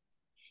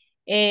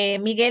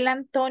 Miguel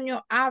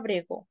Antonio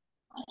Ábrego.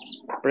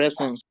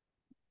 Present.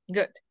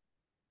 Good.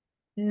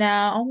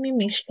 Naomi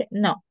Michelle.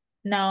 No.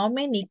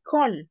 Naomi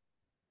Nicole.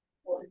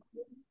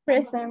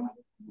 Present.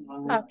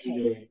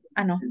 Okay.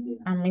 Ah, no.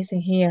 I'm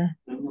missing here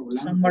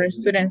some more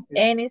students.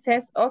 And it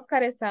says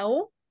Oscar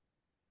Esaú.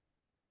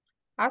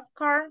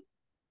 Oscar.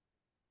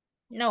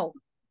 No.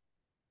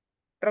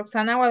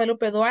 Roxana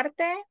Guadalupe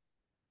Duarte.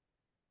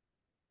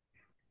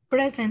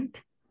 Present.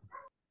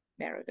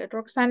 Very good,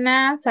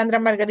 Roxana. Sandra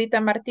Margarita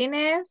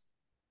Martínez.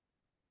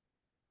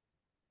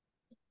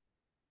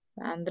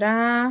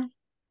 Sandra.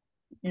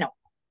 No.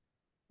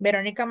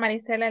 Verónica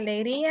Maricela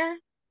Alegría.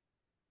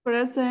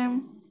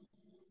 Present.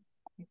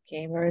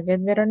 Okay, very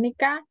good,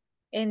 Verónica.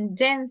 And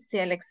Jency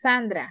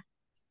Alexandra.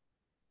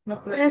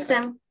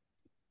 Present.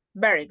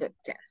 Very good,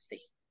 Jency.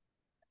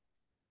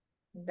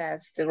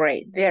 That's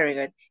great. Very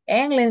good.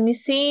 And let me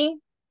see.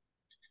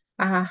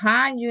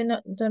 You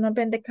know, don't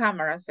open the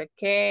cameras,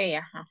 okay.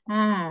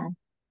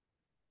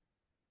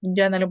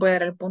 Yo no le voy a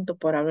dar el punto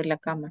por abrir la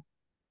cámara.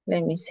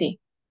 Let me see.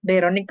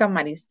 Verónica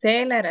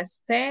Maricela,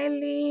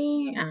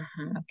 Araceli.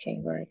 Okay,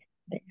 very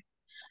good.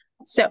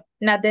 So,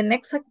 now the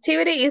next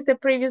activity is the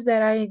previous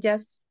that I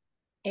just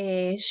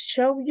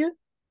showed you.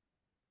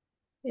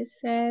 It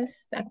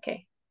says,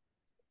 okay.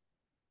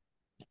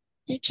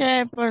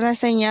 Teacher, por las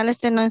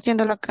señales no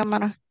enciendo la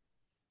cámara.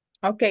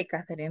 Okay,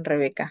 Catherine,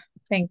 Rebecca.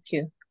 Thank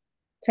you.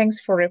 Thanks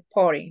for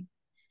reporting.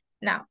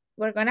 Now,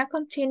 we're going to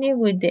continue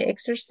with the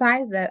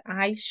exercise that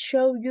I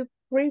showed you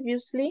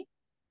previously.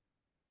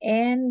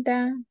 And,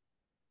 ya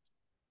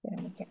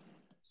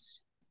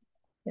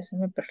se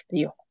me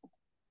perdió.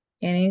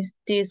 And it's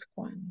this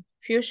one.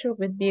 Future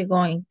would be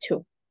going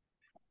to.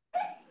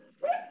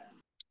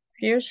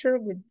 Future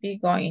would be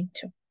going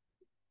to.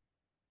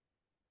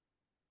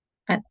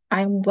 And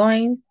I'm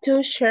going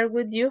to share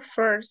with you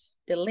first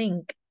the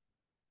link.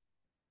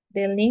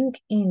 The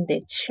link in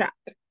the chat.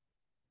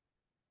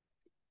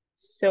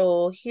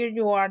 So here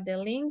you are, the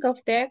link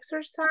of the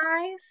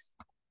exercise.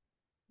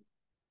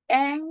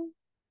 And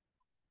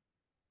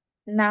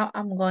now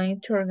I'm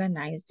going to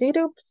organize the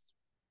groups.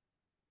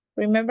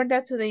 Remember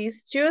that today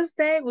is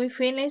Tuesday. We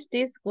finished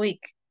this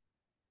week.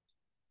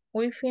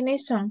 We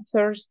finished on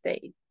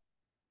Thursday.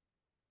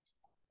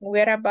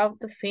 We're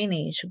about to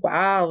finish.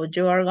 Wow,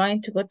 you are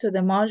going to go to the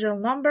module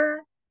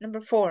number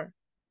 4.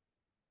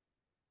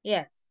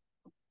 Yes.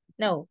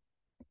 No.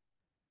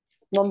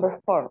 Number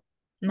 4.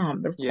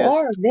 Number Yes.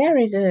 4.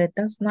 Very good.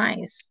 That's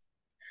nice.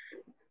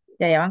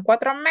 Ya llevan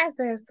 4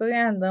 meses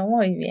estudiando.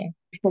 Muy bien.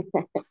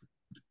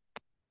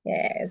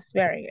 Yes,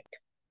 very good.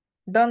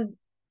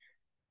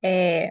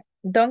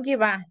 Don't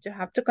give up. You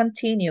have to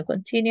continue.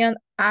 Continue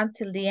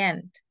until the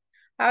end.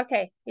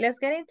 Okay, let's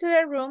get into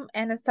the room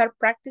and start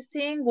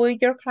practicing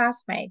with your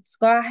classmates.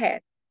 Go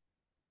ahead.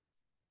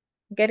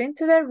 Get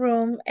into the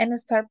room and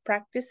start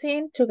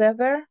practicing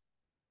together.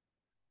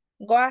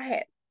 Go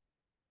ahead.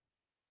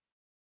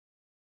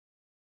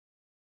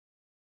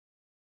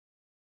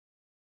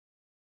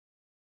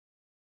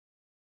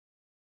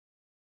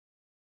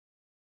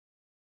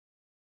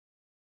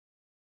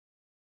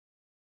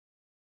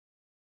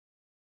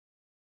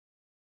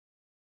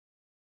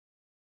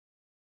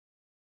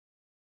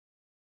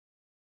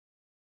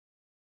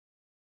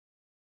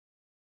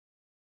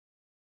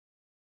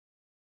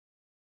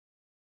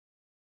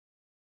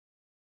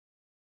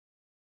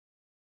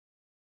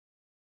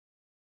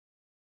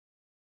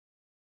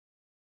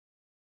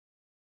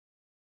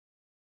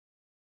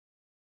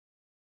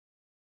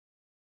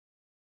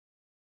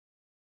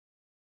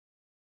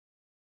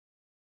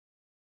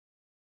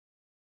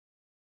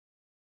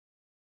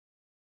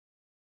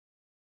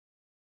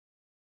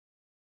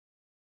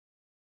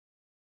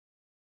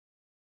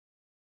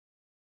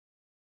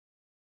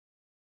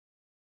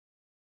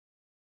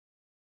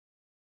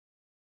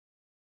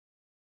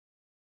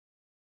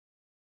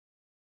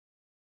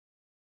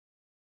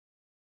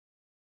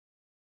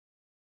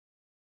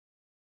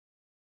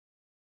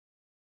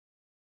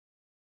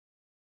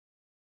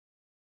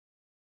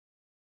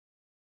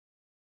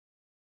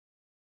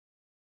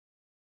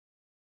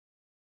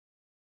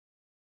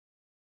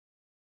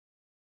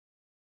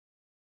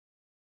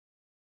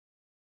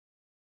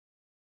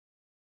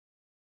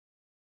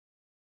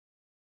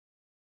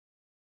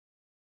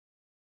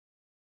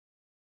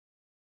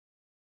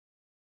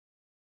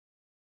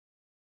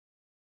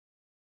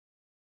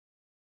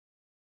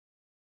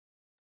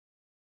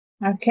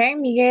 Okay,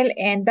 Miguel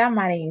and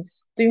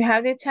Damaris, do you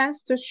have the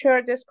chance to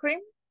share the screen?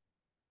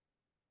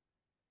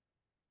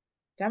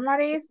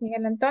 Damaris,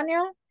 Miguel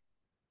Antonio,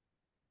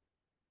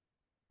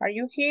 are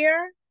you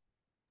here?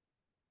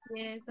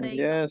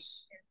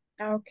 Yes.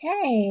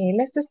 Okay,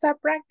 let's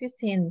start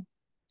practicing.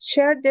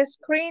 Share the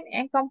screen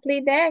and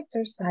complete the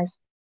exercise.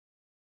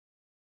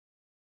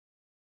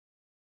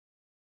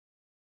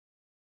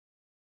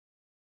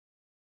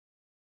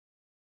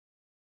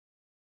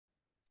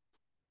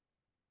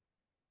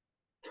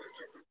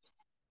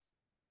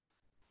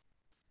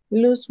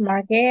 Luz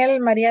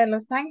Marguel, María de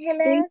Los Sí,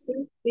 Ángeles.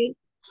 sí, sí.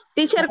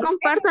 Teacher, Okay.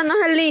 compártanos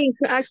el link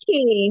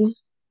aquí.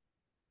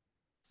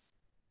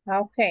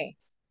 Okay.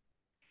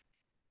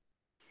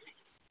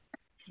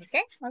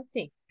 Okay, let's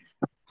see.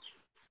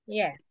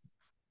 Yes.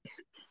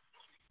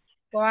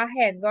 Go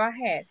ahead, go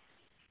ahead.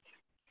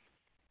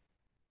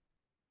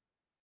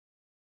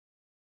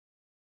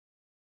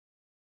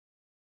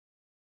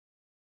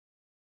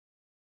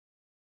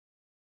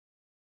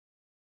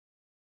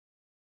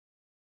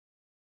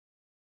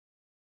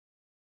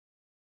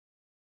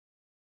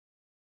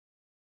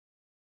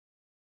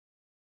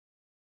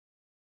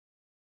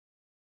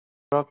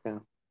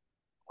 Broken.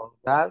 Or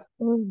that.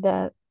 Who's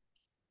that?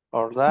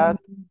 Or that.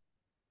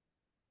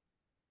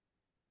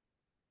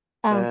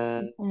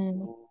 And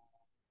And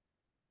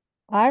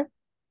are?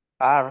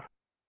 are.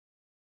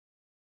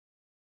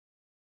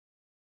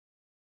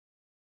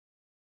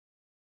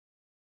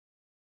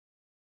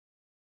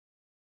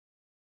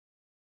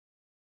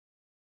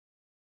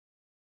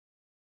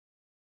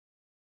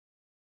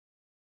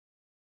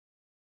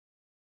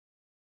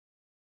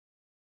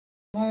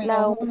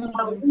 La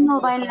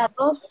 1 va en la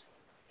 2.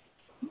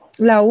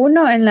 La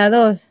 1 en la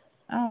 2.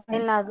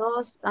 En la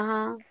 2,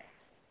 ajá.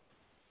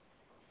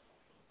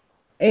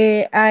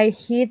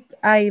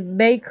 I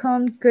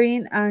bacon,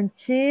 cream, and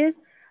cheese.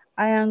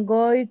 I am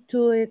going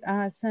to eat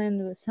a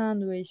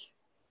sandwich.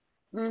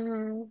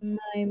 Ujú.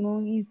 My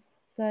mom is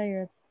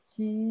tired.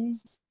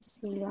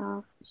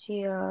 Yeah,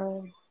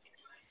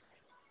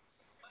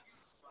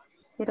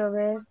 quiero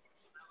ver.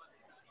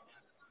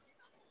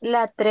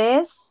 La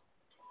 3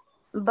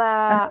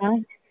 va,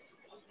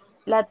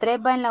 la 3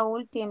 va en la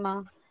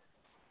última.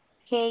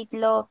 Kate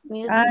love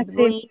music. Sí,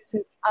 We sí.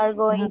 are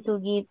going Ajá. to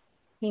give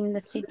him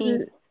the city.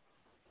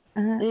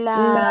 Ajá.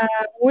 La, La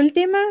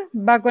última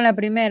va con la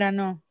primera,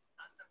 ¿no?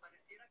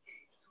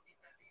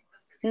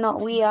 no,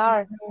 we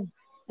are.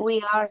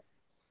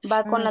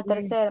 Va con la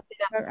tercera.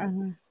 Espera.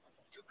 Ajá.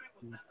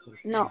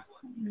 No,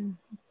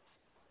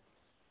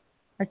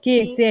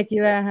 Aquí, sí, sí, aquí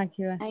va,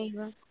 aquí va. ahí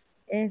va.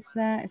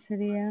 Esta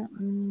sería...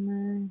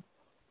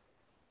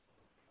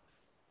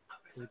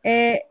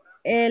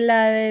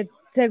 la de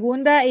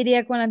segunda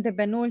iría con la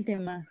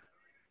antepenúltima.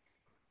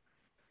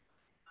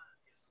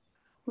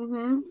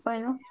 Ujú,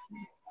 bueno.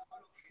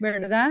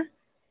 ¿Verdad?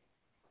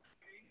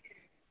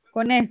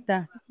 Con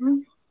esta.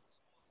 Ujú.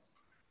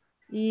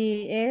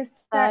 Y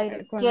esta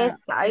con ¿Qué la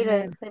es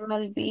aire? Se me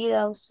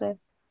olvida usted.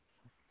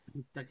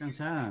 Está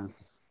cansada.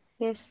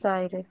 ¿Qué es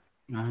aire?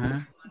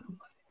 Ajá.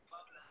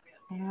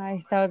 Ahí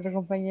está otro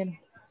compañero.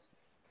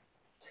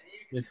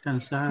 Es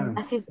cansada.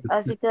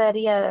 Así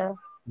quedaría,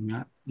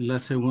 ¿verdad? La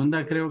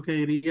segunda creo que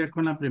iría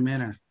con la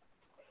primera.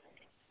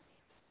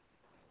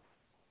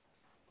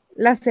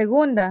 La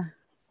segunda.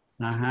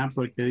 Ajá,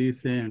 porque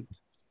dice,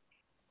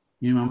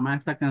 mi mamá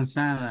está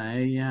cansada,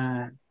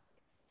 ella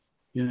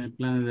tiene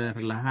planes de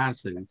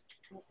relajarse dice,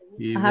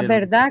 y Ajá, ver.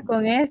 ¿verdad?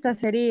 Con esta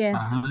sería.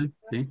 Ajá,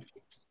 sí.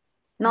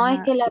 No, es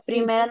Ajá. que la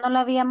primera no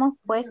la habíamos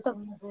puesto,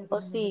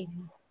 ¿o sí?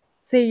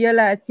 Sí, yo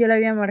la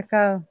había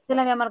marcado. Se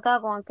la había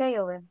marcado con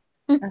aquello, ¿ve?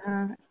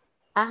 Ajá.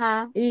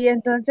 Ajá, Y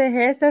entonces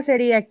esta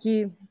sería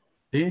aquí.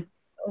 Sí,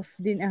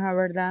 Ajá,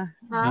 ¿verdad?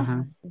 ajá,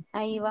 ajá. Sí.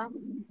 ahí va.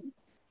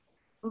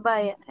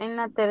 Vaya, en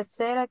la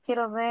tercera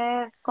quiero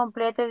ver,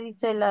 complete,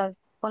 dice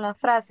con la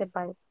frase,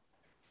 vaya.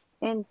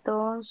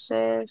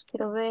 Entonces,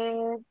 quiero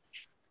ver,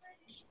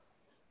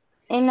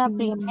 en la Mm,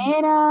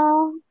 primera,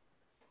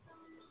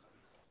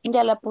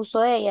 ya la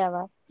puso ella,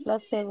 va. La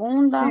sí,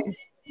 segunda,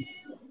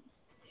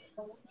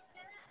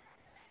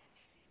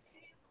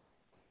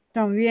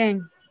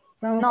 también.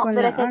 Vamos no, con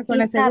pero es que con aquí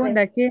la está, ve.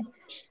 segunda aquí.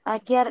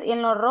 Aquí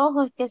en lo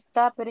rojo es que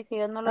está, pero es que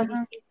yo no lo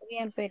Ajá. distingo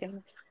bien,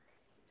 espérenme.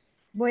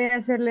 Voy a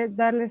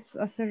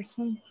hacer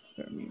zoom.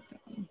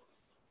 Permítame.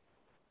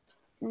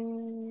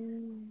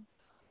 Mm,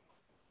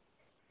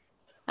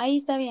 ahí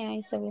está bien, ahí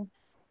está bien.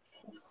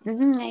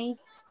 Ujú, ahí.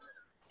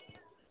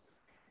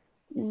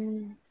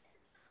 Mm,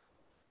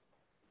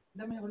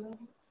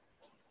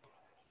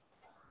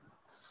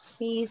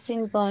 he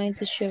isn't going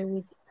to share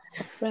with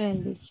a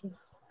friend, dice.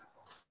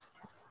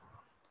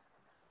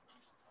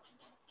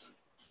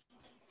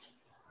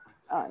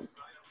 Ay,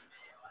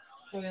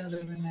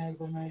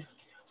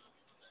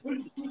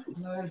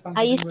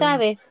 Ahí está,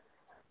 ve.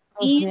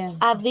 Eat ok.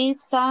 a big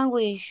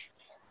sandwich.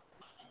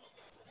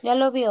 ¿Ya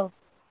lo vio?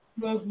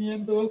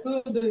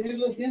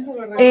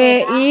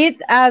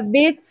 Eat a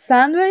big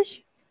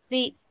sandwich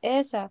Sí,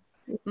 esa.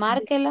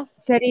 Márquela.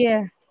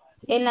 sería.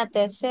 En la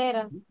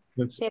tercera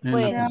Pues, se en la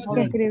puede. Tengo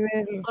que tercera.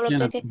 escribirlo. Solo Sí, en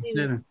la tiene que escribir.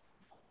 tercera.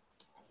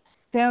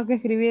 Tengo que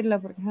escribirla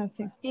porque es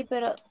así. Sí,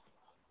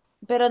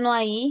 pero no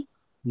ahí.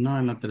 No,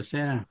 en la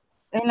tercera.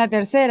 En la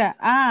tercera.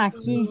 Ah,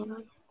 aquí.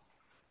 Mm,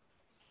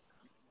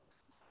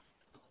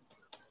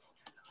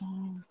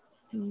 Ah,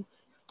 sí.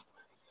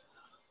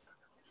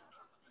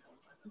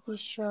 be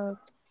short.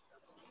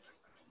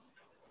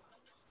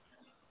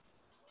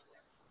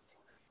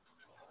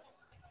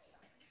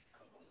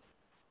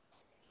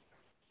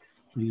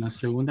 En la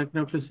segunda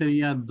creo que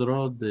sería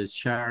draw the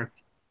shark.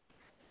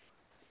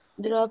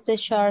 Drop the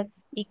shark.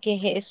 ¿Y qué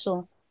es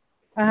eso?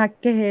 Ajá,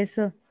 ¿qué es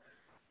eso?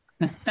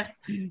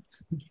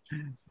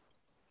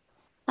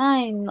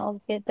 Ay,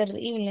 no, qué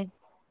terrible.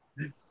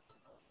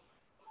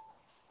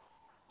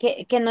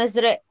 Que no es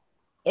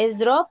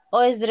drop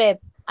o es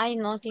drep. Ay,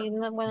 no,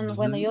 bueno,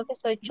 bueno, yo que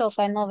estoy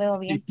choca, no veo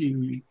bien.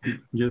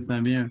 Yo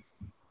también.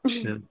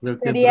 Creo que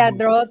Sería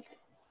draw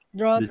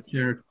drop, the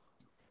shark.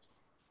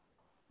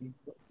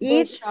 The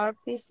eat, shark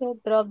dice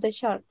drop the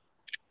shark.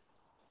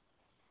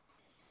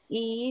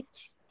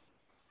 Eat.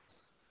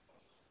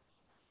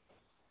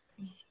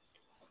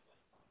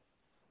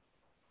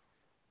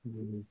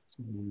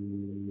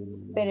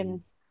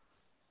 Espérenme.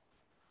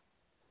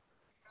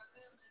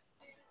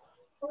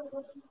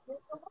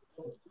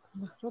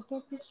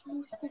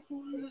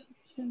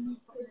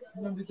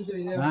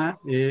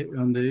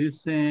 Donde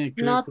dice,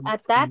 creo Not que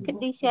attack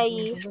dice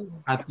ahí.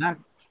 attack,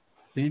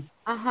 ¿sí?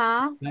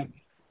 Ajá. Attack.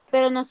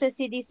 Pero no sé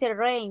si dice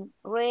rain.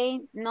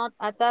 Rain, not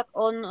attack.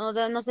 O no,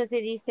 no sé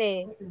si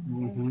dice.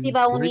 Si Ujú.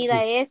 va unida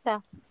a Rain.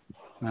 esa.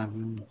 Ajá.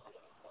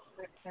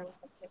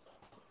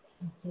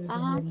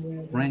 Ajá.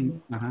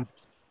 Rain, ajá.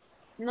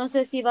 No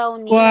sé si va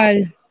unida.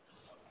 ¿cuál?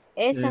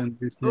 Esa.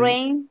 Dice,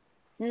 Rain,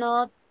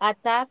 not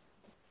attack.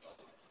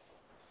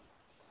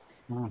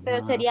 Pero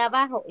ajá. sería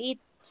abajo. It.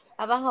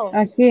 Abajo.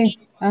 Aquí,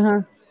 It.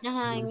 ajá.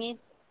 Ajá, en it.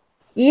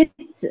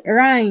 It's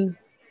rain.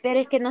 Pero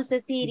es que no sé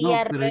si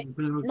iría. No,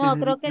 pero que No,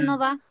 creo que no sería,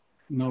 va.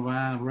 no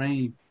va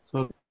rain.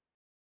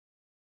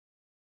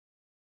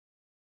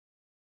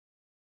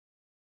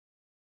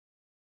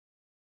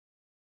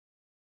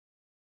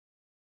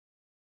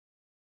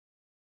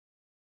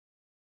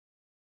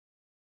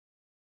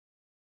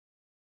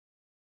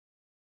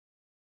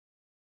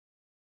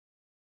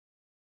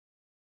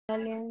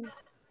 Dale.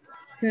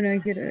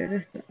 Pero quiero ver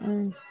esto.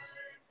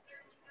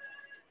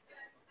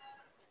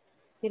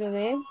 Quiero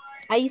ver.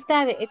 Ahí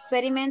está, ve,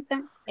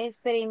 experimenta,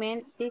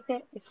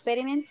 dice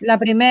experiment. La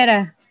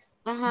primera.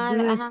 Ajá,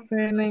 Do ajá.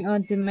 experiment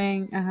on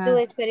demand. Do Ajá.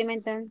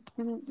 experimentan.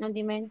 Ujú, on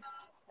demand.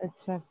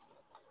 Exacto.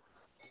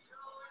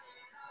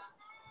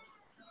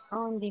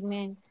 On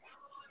demand.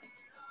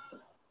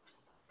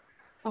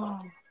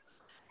 Oh,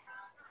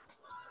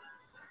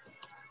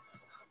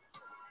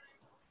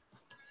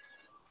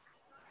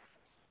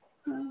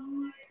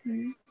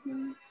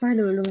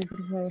 Bájale el volumen,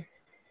 por favor.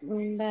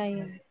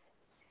 vaya.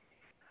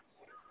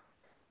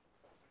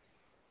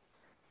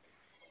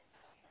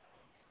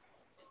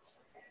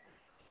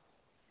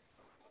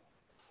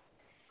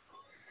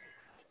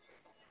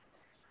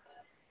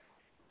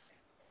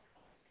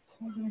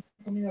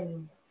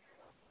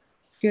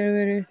 Quiero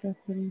ver esta.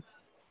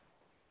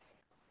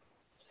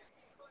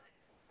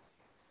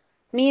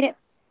 Mire,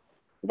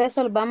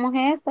 resolvamos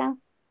esa.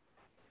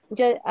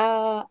 Yo,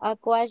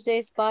 squash the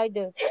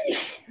spider.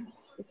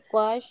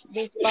 Squash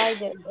the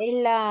spider. Es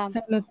la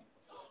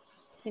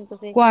cinco,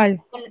 seis.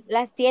 ¿Cuál?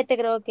 La 7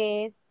 creo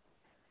que es.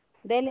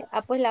 Dele.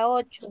 Ah, pues la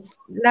 8.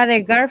 La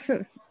de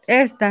Garfield.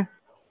 Esta.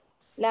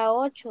 La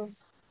 8.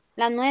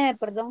 La 9,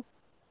 perdón.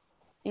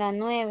 La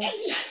 9.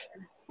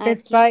 The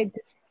Aquí.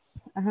 Spider.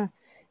 Ajá.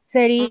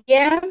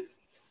 Sería.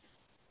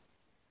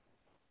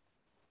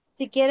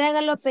 Si quiere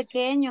hágalo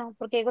pequeño,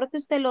 porque creo que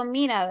usted lo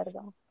mira,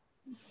 ¿verdad?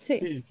 Sí.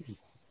 Sí, sí.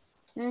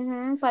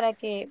 Ujú,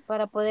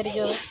 para poder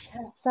yo ver.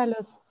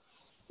 Salud.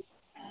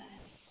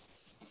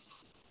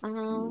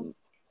 Ajá,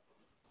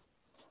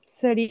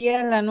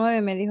 Sería la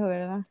 9, me dijo,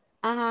 ¿verdad?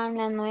 ajá,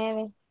 la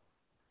 9.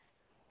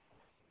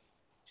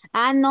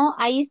 Ah, no,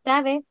 ahí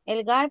está, ve,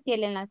 el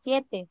Garfield en la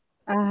 7.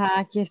 Ajá,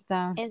 aquí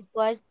está.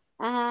 Squash,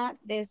 ajá,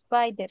 de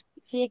Spider.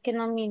 Sí, es que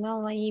no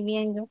miro ahí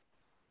viendo.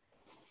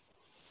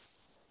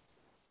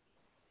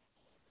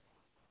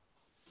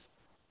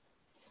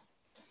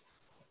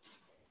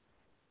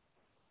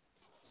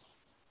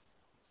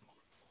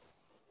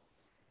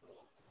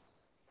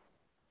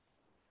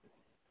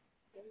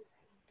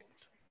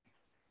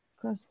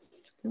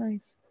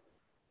 Cosplay.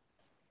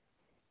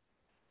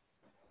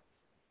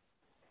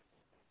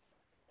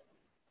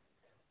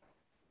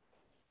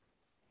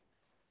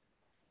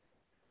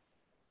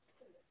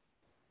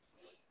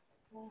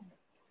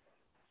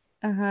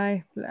 Ajá,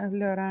 es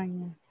la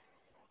araña.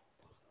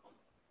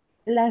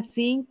 La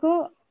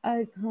 5,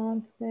 I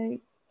can't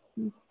say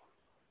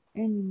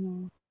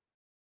anymore.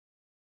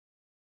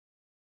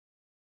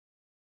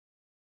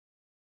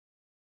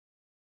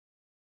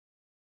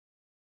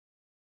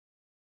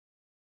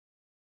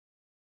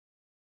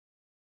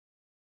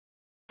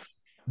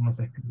 ¿Cómo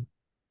se escribe?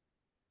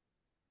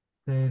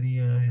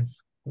 Sería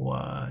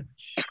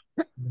squash.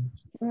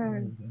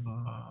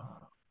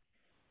 Ah,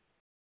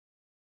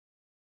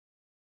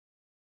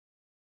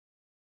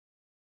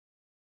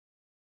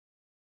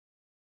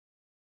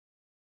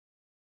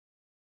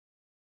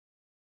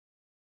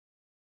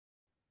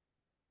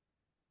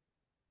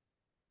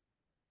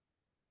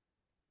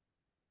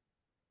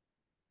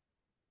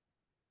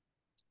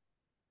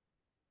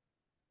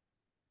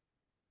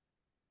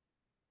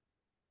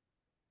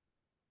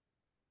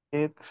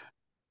 It,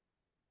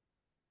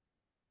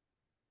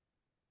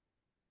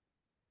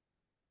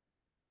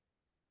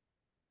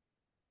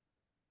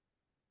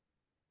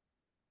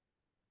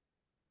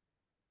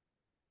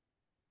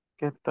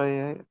 que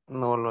estoy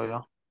nulo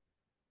yo.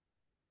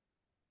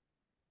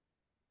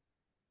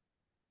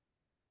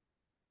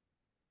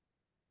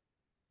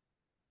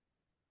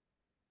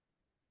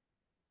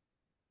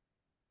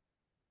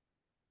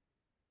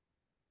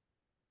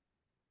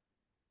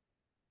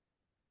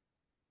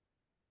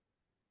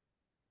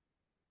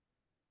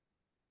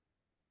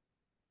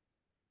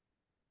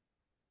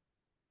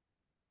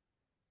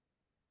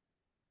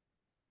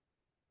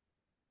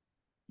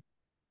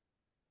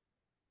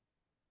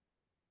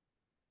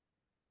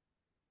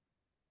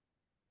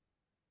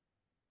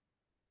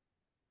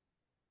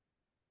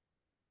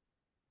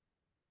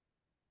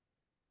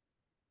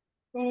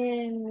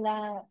 En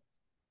la,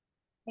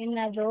 en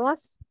la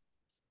 2.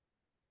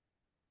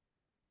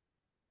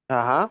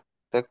 Ajá,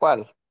 ¿de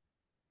cuál?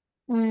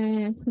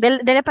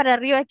 Dele para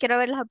arriba, quiero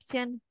ver las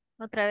opciones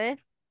otra vez.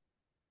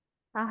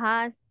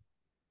 Ajá,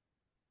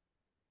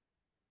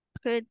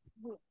 que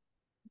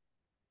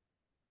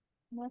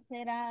no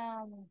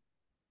será.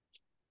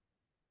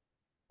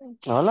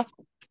 Hola.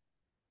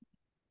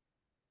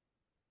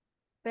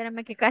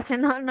 Espérame que casi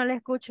no le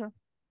escucho.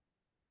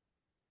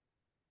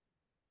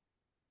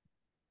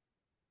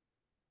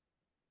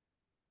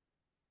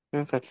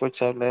 Sí, se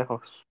escucha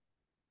lejos.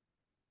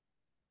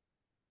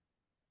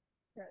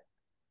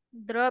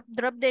 Drop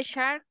the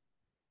shark.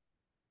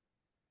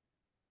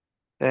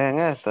 En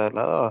esta,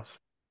 la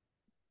 2.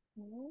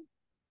 Ujú,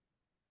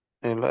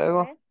 Y a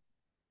luego, ver.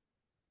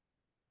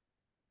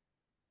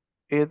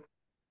 it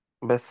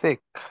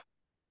basic.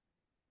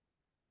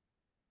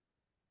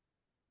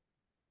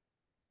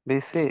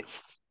 Basic,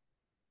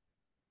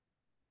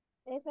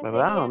 Esa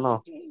 ¿verdad o sería.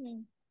 no?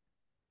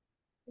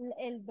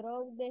 El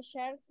drop the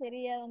shark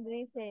sería donde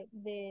dice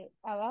de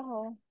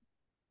abajo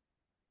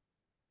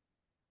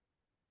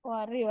o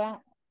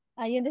arriba.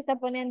 Ahí donde está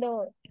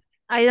poniendo.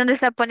 Ahí donde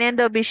está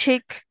poniendo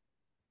Bishik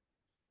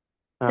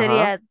Ajá.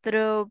 sería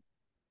drop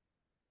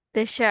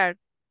the shark.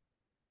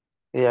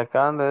 Y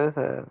acá donde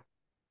dice,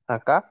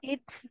 acá,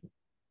 It's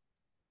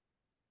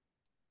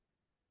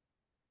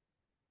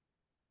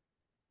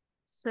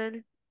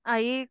sol-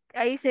 ahí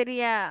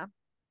sería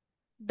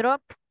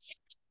drop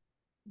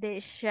the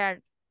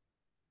shark.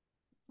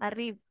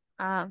 Arriba.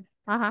 Ah,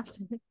 ajá.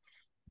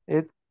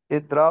 it,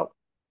 it drop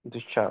the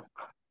shark.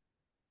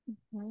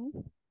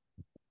 Ujú.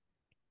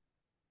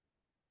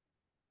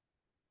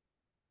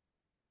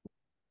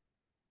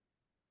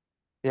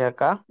 Y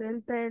acá,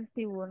 Suelta el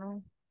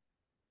tiburón.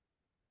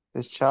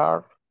 the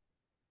shark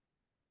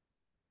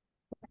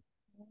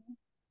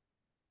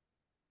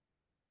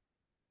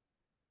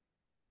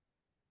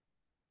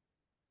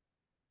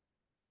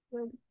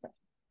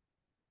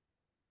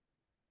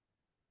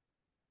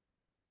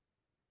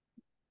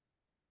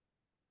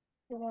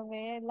Quiero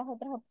ver las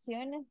otras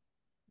opciones.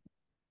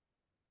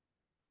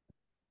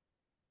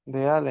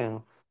 The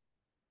aliens.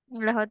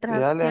 Las otras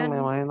The alien me opciones.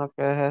 imagino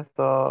que es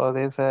esto,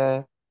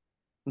 dice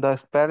the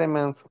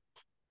experiments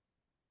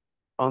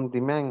on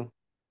demand,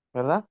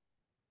 ¿verdad?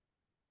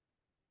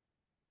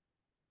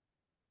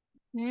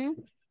 ¿Mm?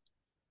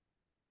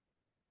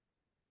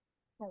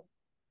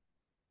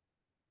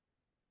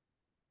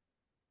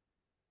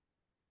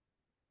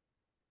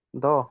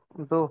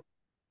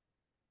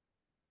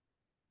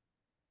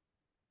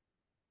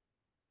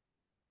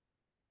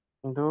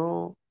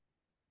 Do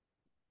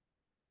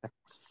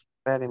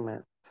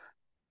experiment.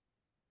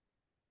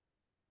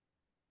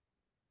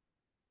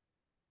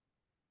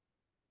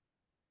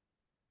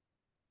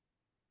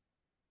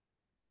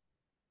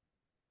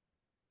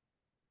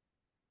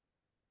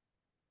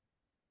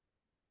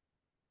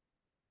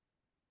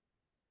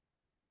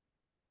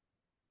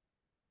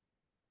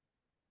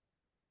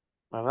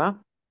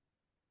 ¿Verdad?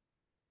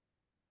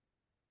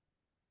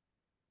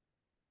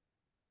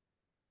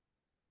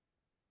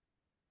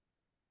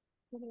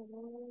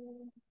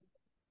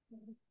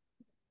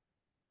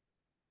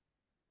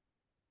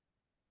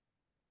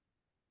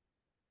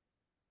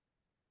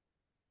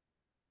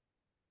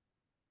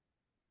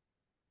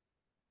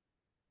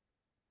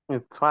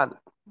 It's false.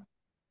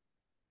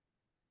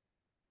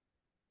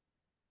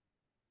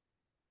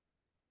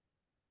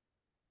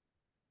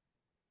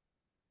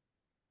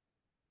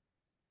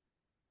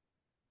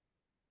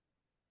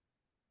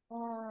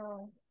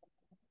 Ah,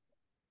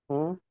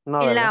 No,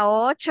 en ¿verdad? la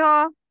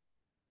 8.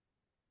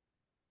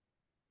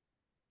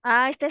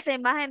 Esta es la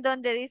imagen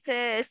donde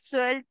dice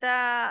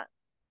suelta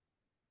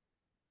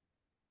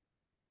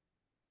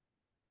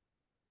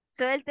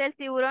el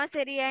tiburón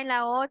sería en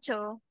la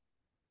 8.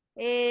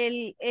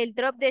 El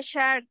drop the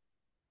shark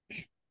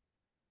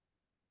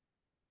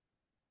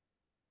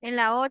en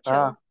la 8.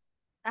 Ah,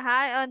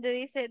 Ajá, donde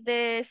dice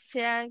de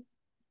shark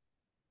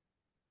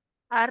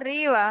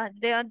arriba,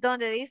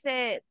 donde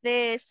dice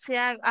de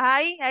shark.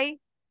 Ahí,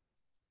 ahí.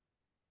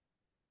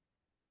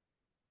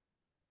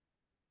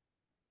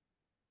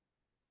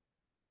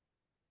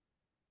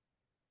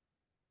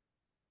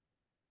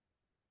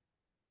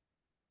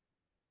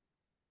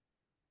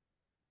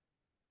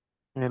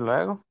 y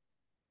luego.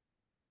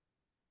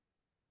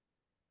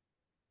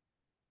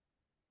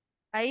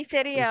 Ahí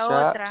sería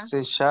otra.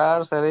 Si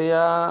shark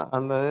sería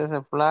donde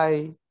dice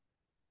fly.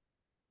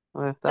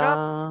 ¿Dónde Drop,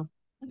 está?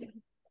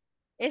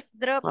 es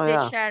drop No, the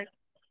ya. shark.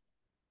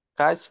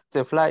 Catch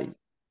the fly.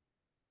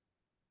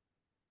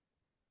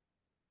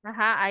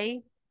 Ajá,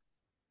 ahí.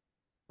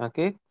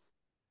 Aquí.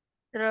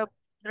 Drop,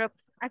 drop.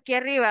 Aquí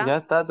arriba. Ya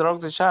está drop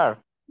the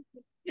shark.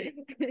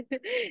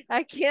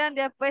 Aquí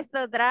donde ha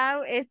puesto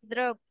draw es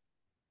drop.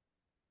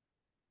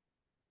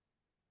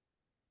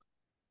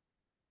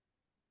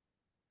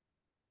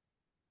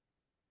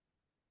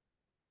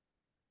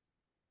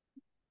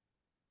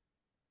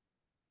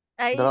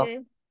 Ahí, Drop.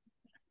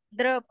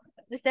 drop.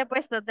 Usted ha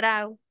puesto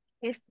draw.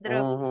 Es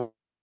drop. Ujú.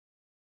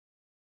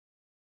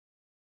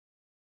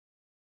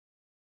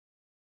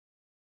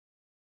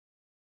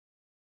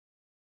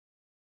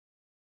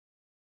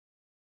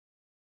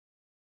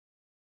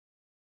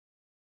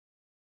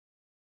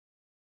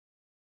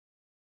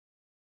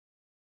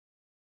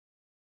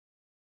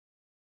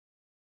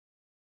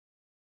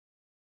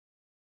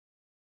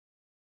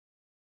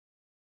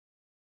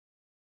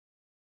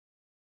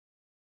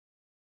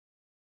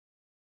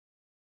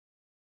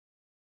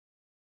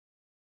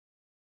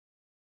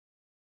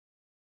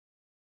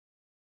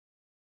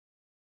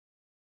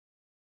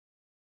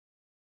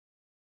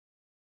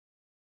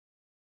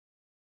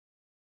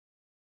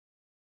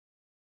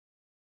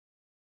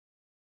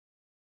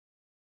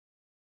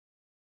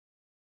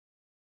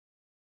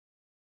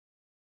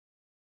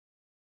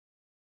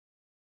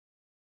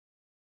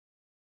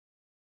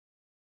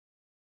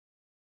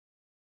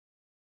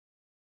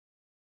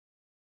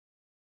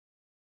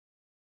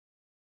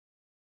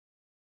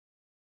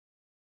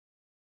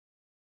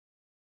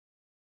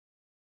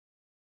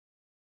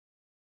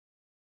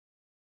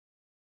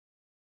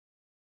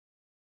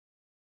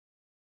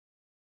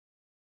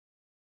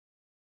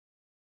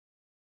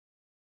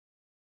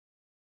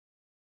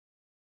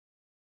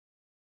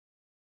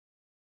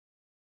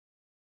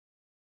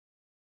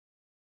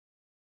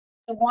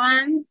 The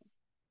ones,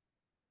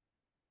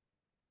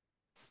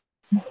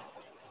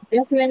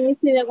 just let me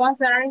see the ones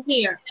that are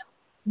here.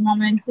 A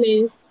moment,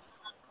 please.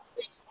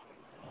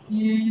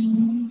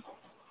 Mm,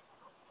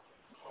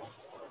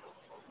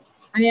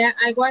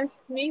 I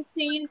was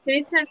missing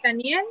Christian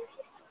Daniel.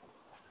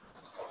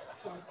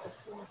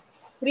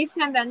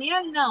 Christian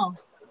Daniel, no.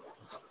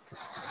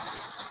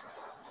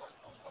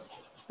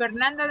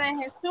 Fernando de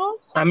Jesús.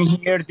 I'm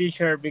here,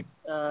 teacher.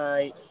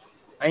 I'm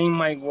in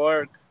my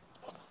work.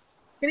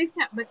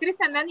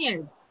 Christian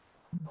Daniel.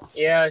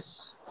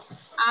 Yes.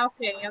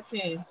 Okay,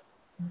 okay.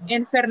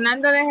 En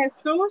Fernando de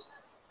Jesús.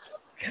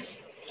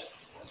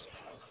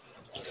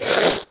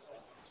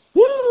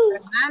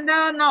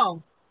 Fernando,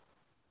 no.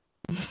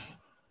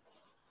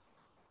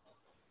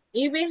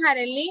 Ivy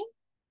Jarelín.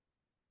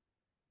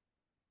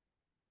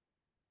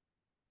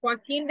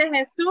 Joaquín de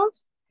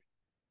Jesús.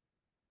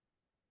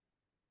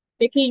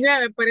 Aquí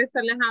llueve, por eso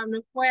les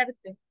hablo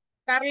fuerte.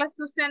 Carla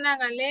Susana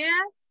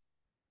Galeas.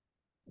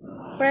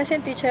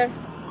 Present, teacher.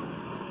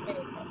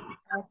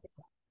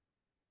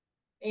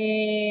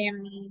 Okay.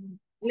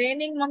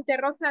 Lenin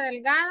Monterrosa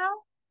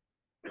Delgado.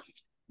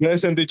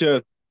 Present,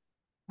 teacher.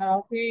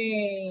 Ok.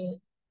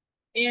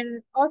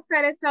 En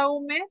Oscar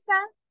Esaú Mesa.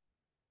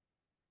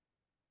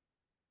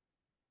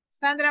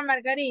 Sandra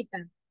Margarita.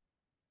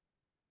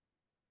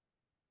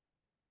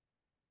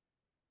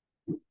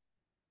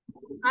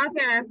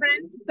 Okay, my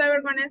friends, so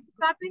we're gonna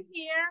stop it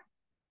here.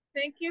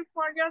 Thank you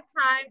for your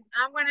time.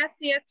 I'm gonna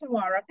see you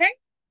tomorrow, okay?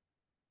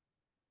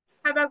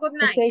 Have a good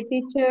night. Okay,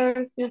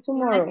 teacher. See you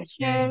tomorrow.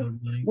 Teacher.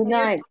 Good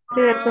night.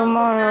 See you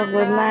tomorrow.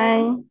 Good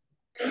Bye.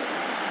 night.